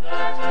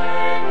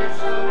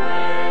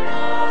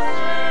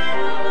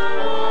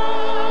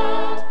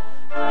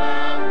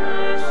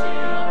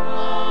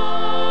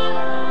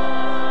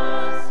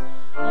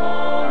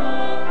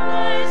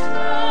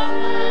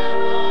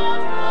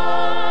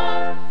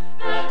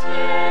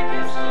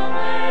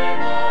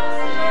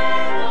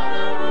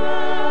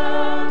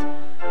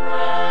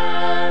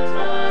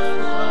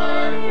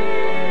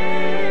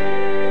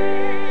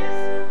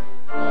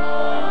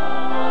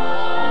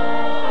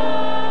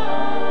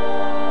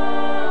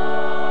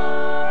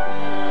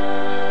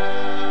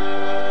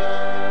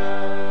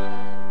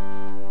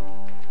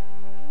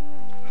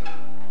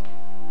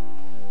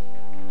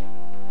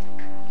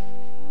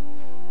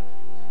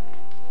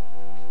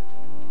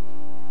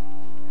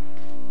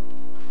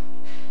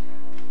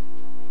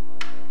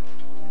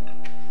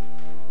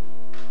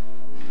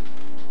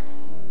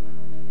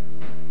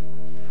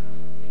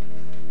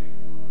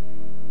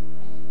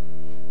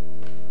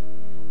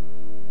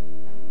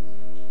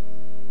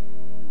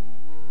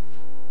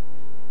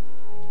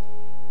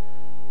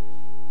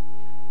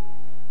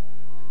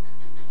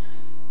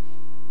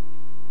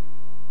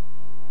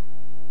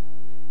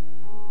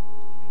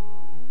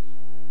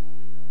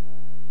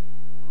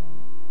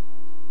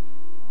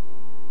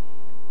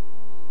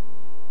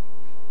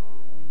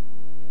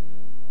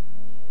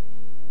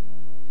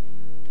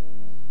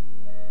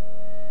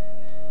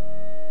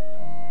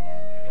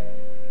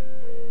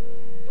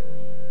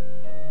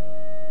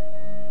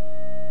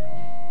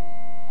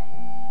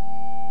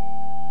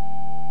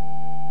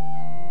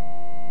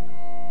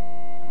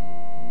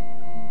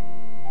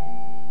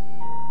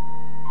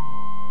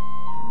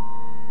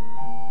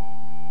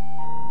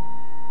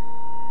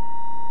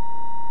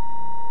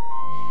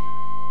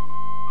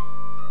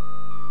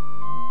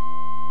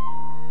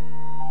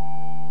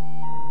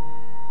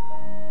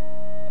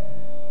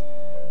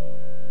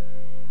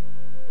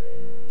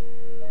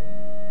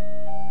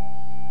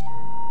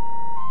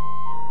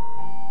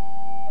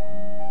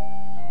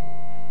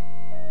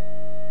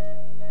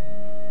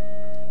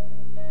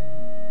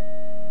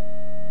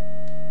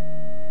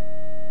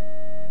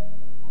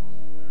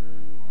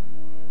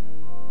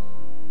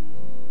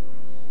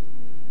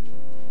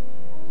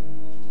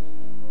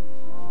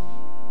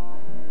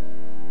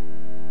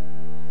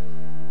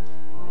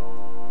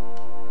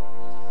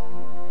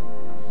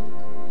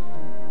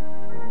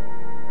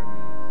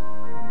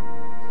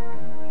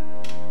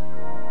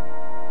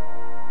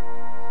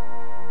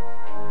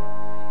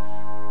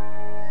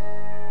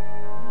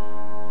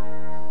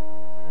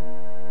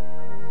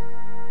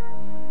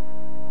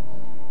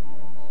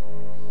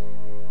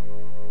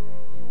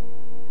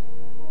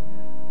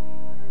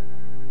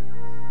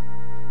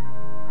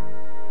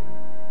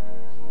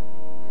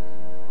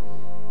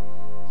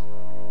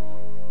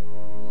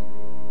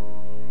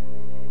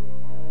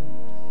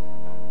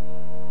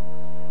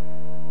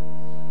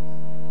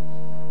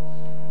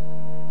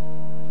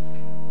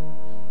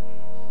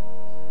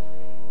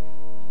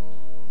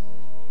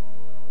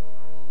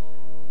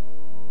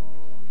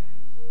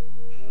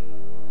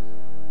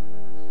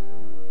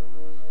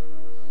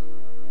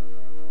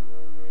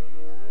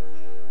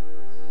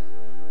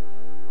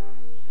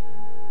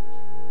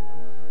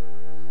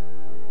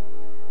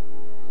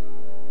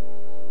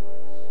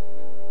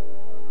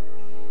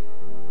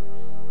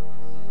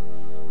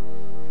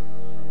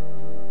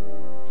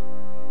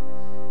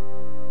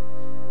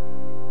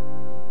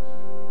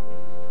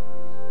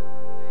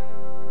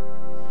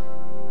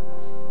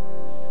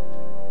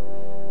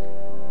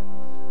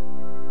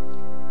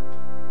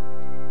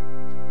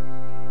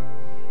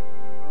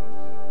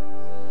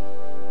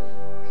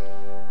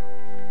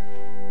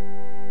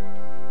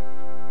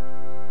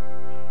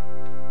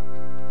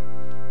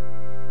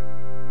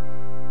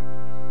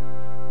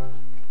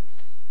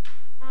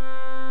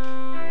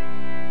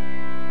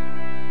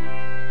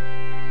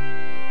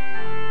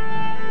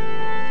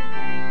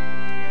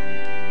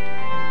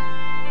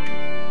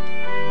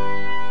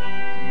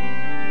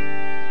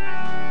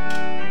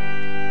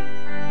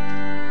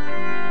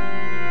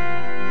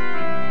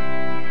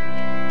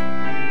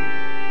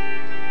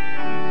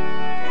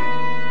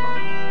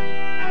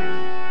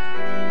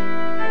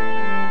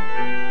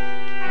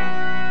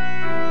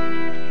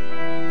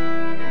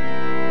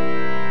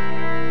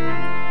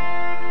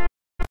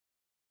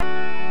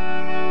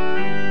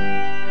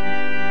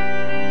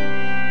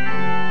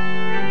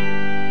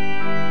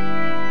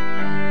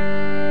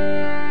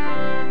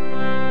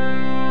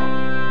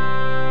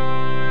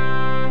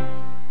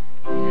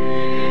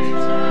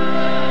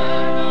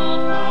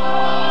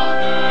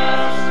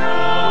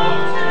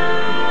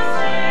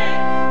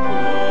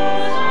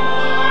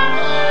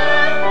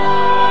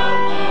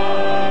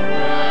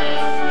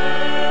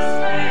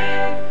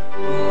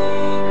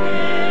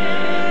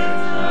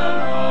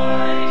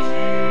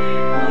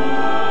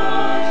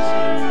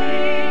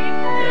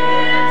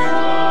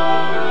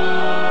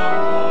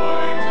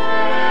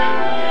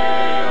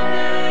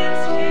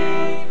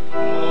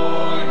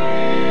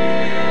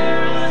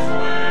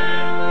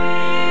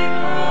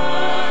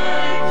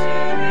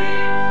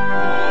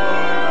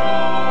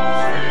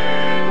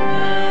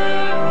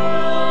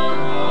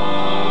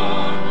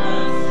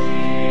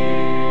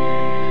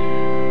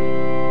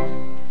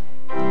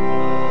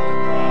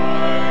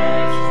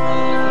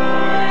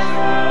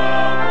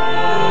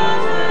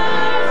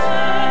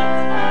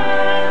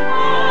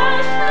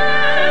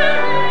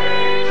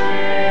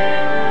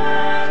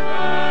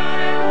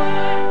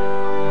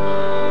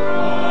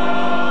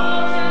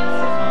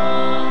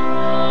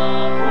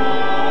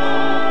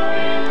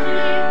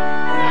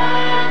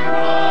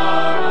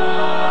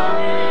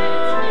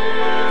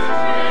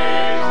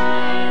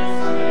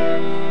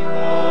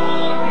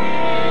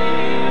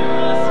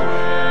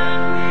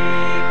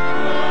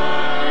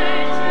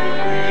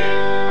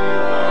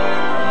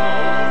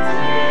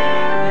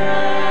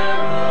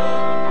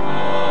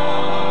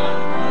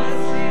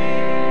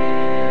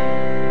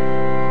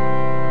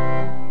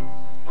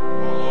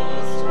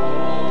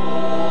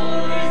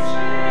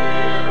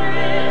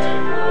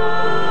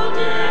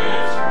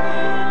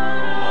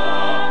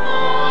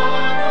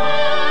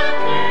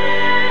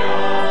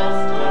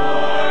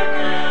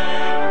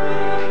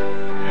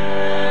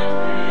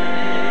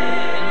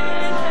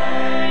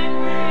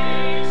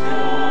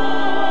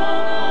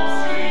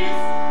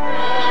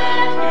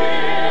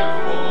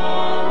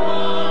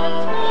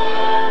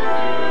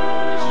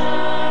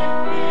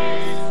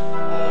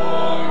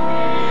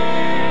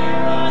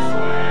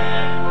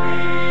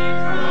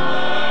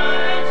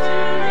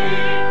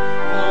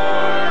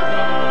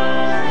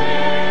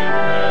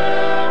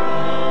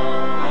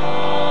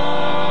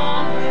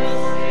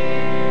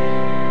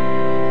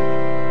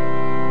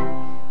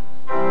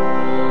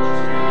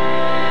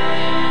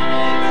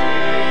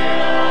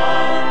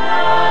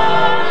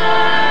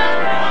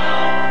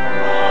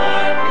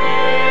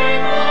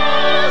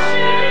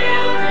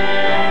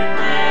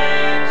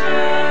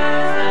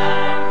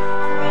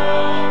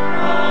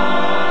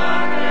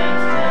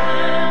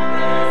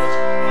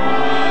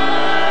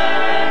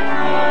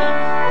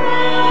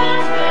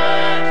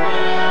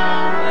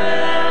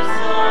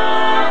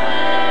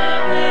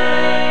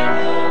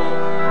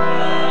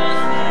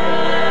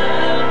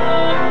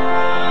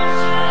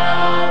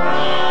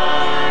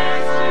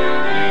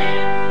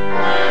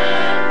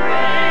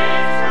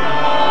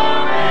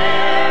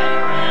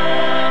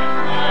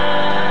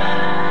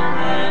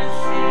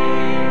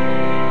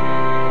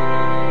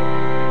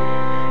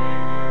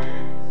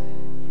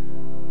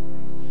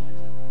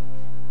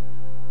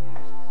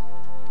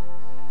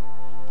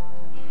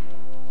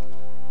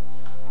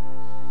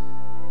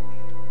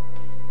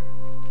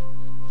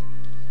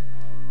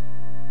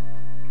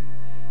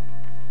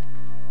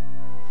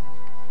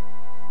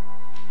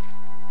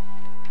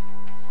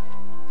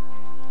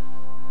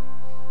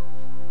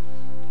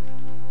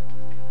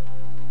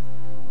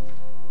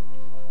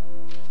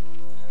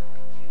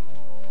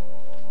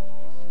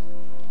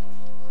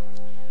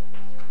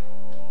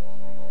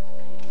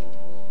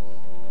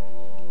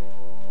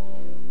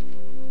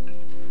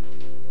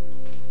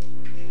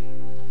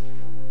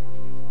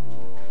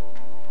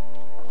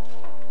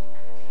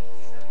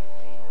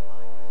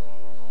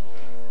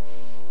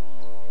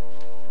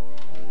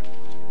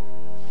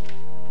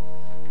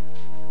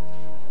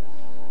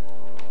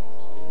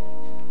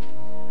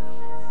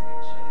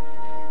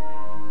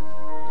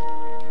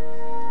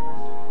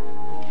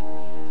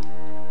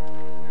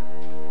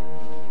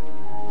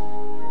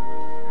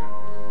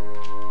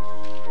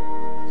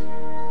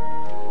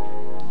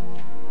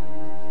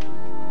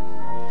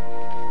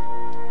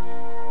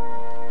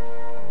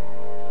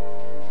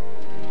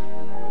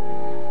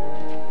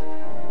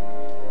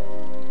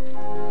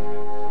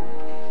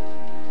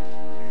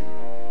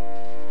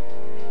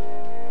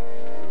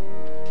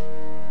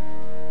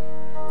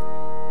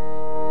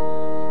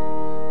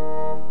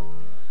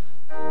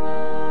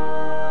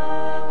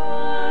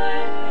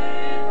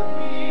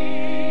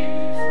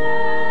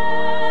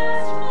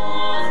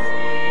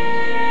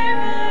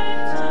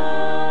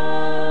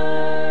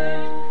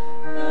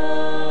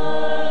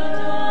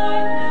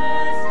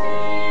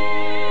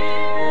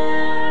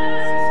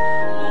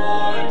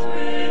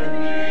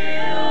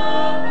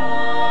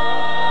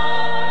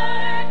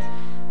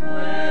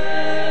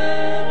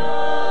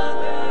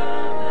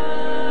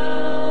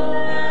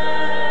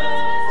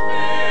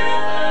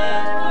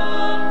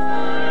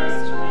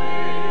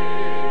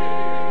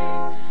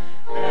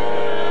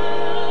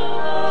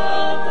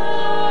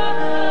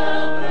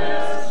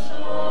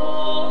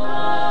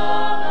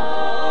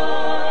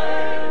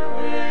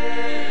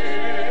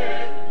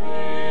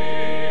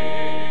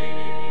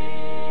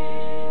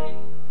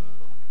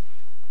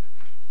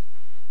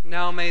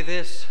 Now may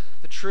this,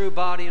 the true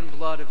body and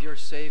blood of your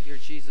Savior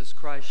Jesus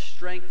Christ,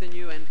 strengthen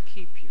you and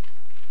keep you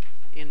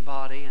in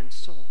body and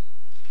soul,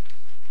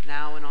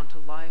 now and unto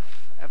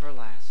life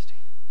everlasting.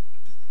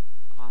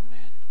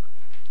 Amen.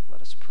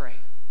 Let us pray.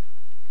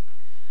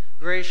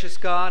 Gracious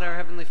God, our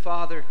Heavenly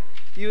Father,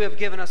 you have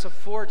given us a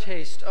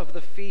foretaste of the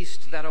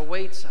feast that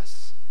awaits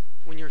us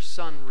when your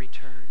Son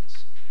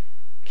returns.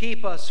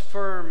 Keep us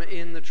firm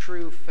in the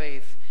true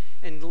faith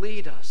and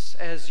lead us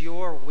as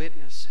your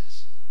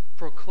witnesses,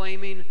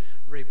 proclaiming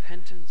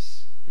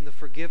repentance and the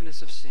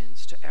forgiveness of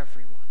sins to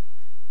everyone.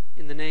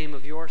 In the name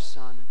of your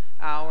Son,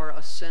 our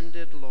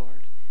ascended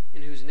Lord,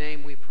 in whose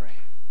name we pray.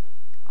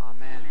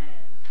 Amen.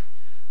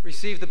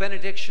 Receive the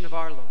benediction of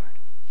our Lord.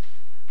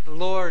 The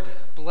Lord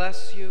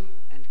bless you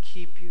and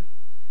keep you.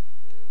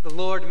 The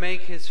Lord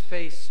make his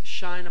face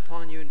shine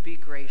upon you and be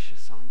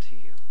gracious unto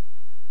you.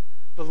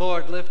 The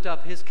Lord lift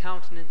up his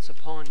countenance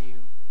upon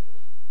you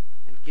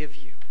and give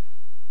you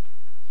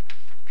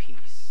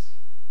peace.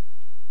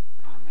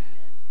 Amen.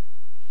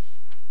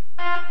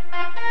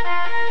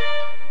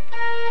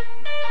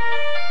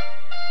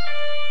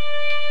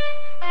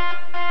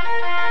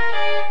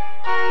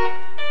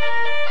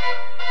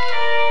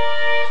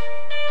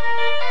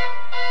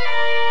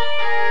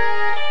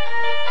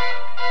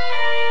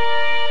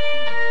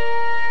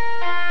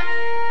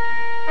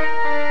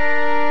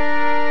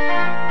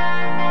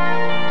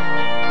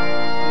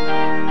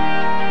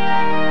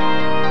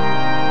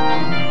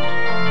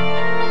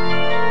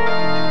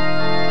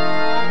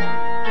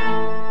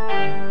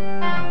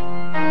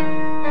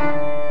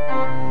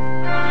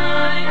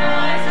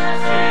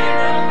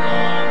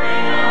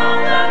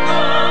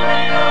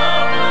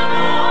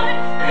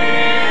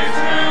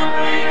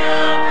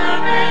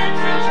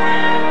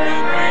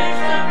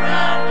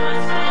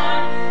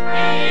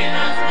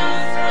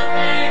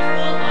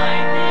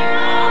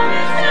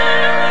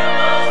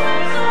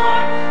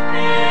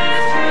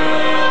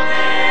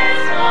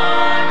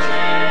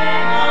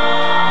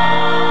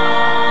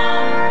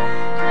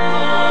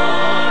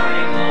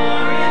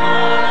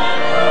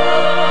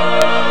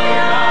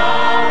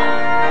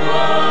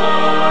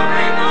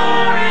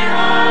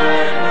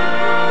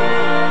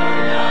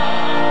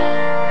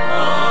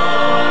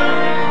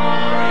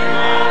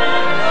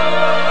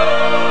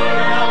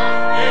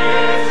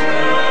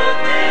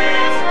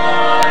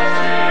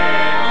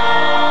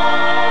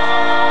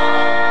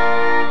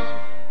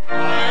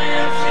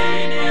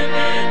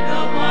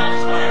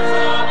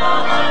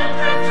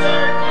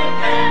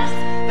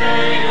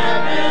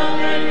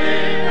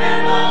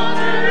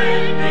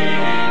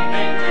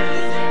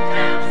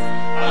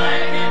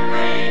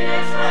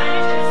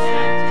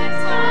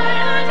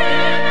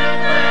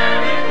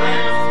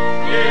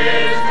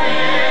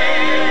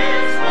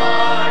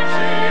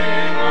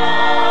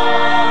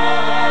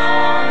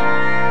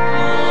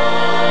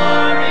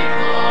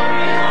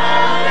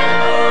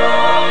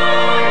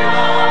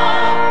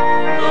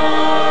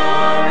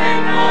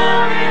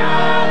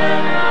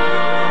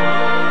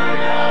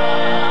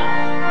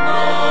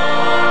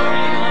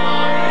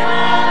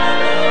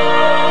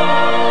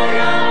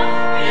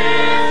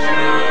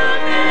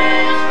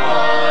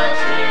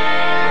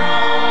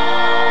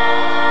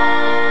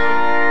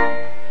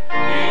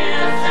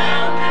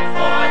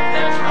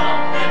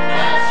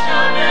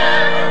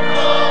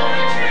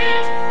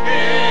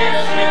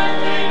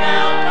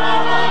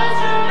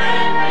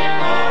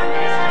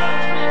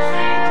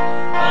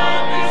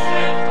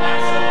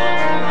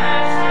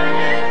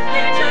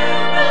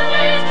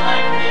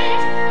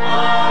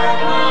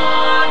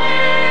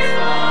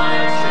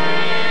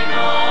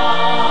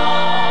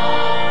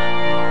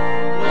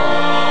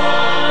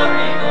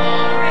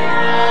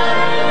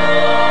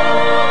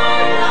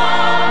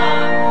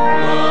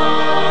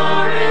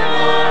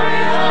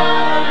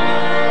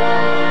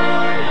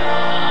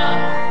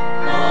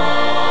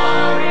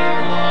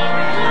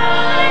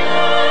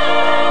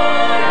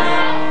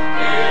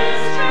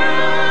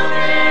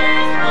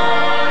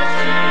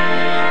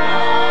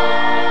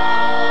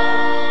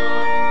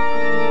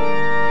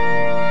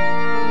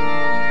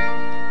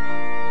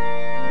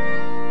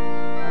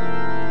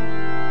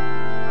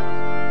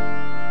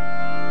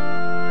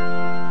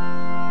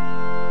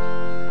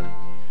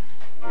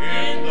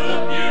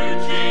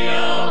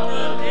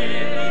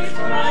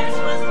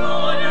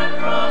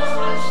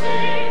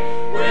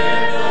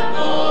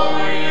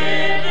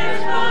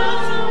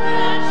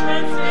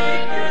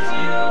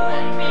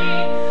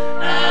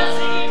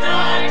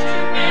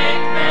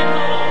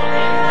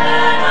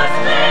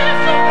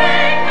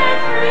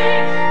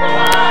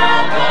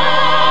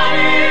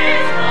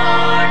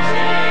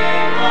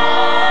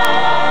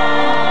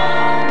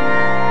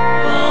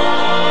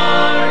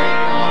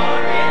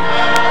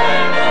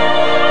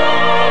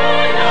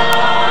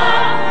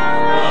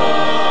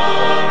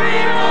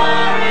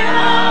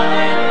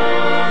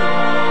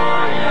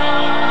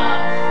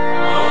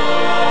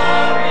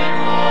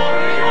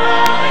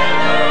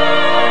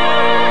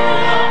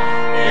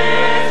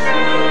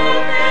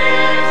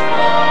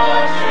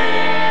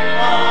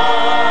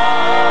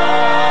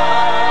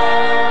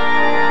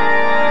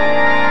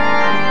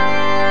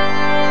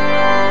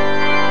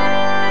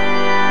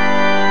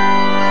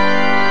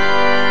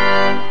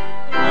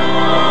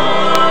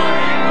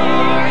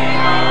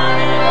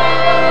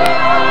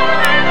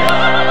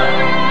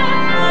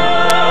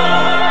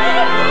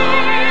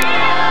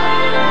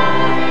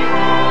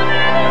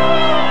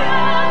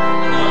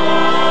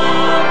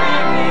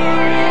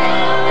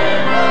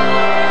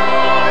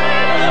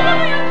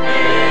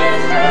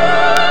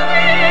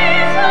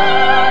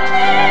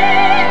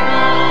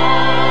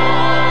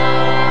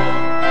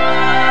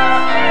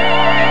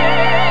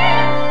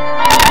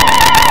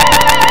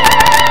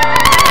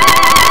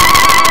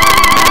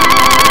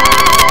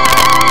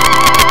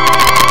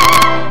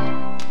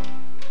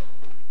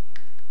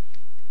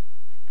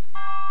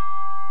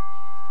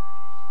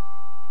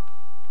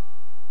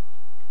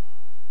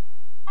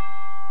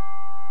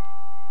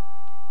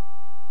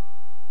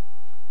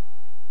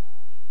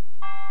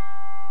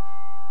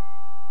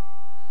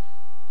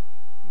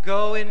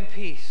 Go in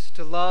peace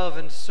to love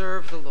and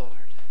serve the Lord.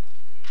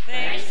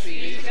 Thanks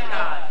be to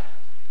God.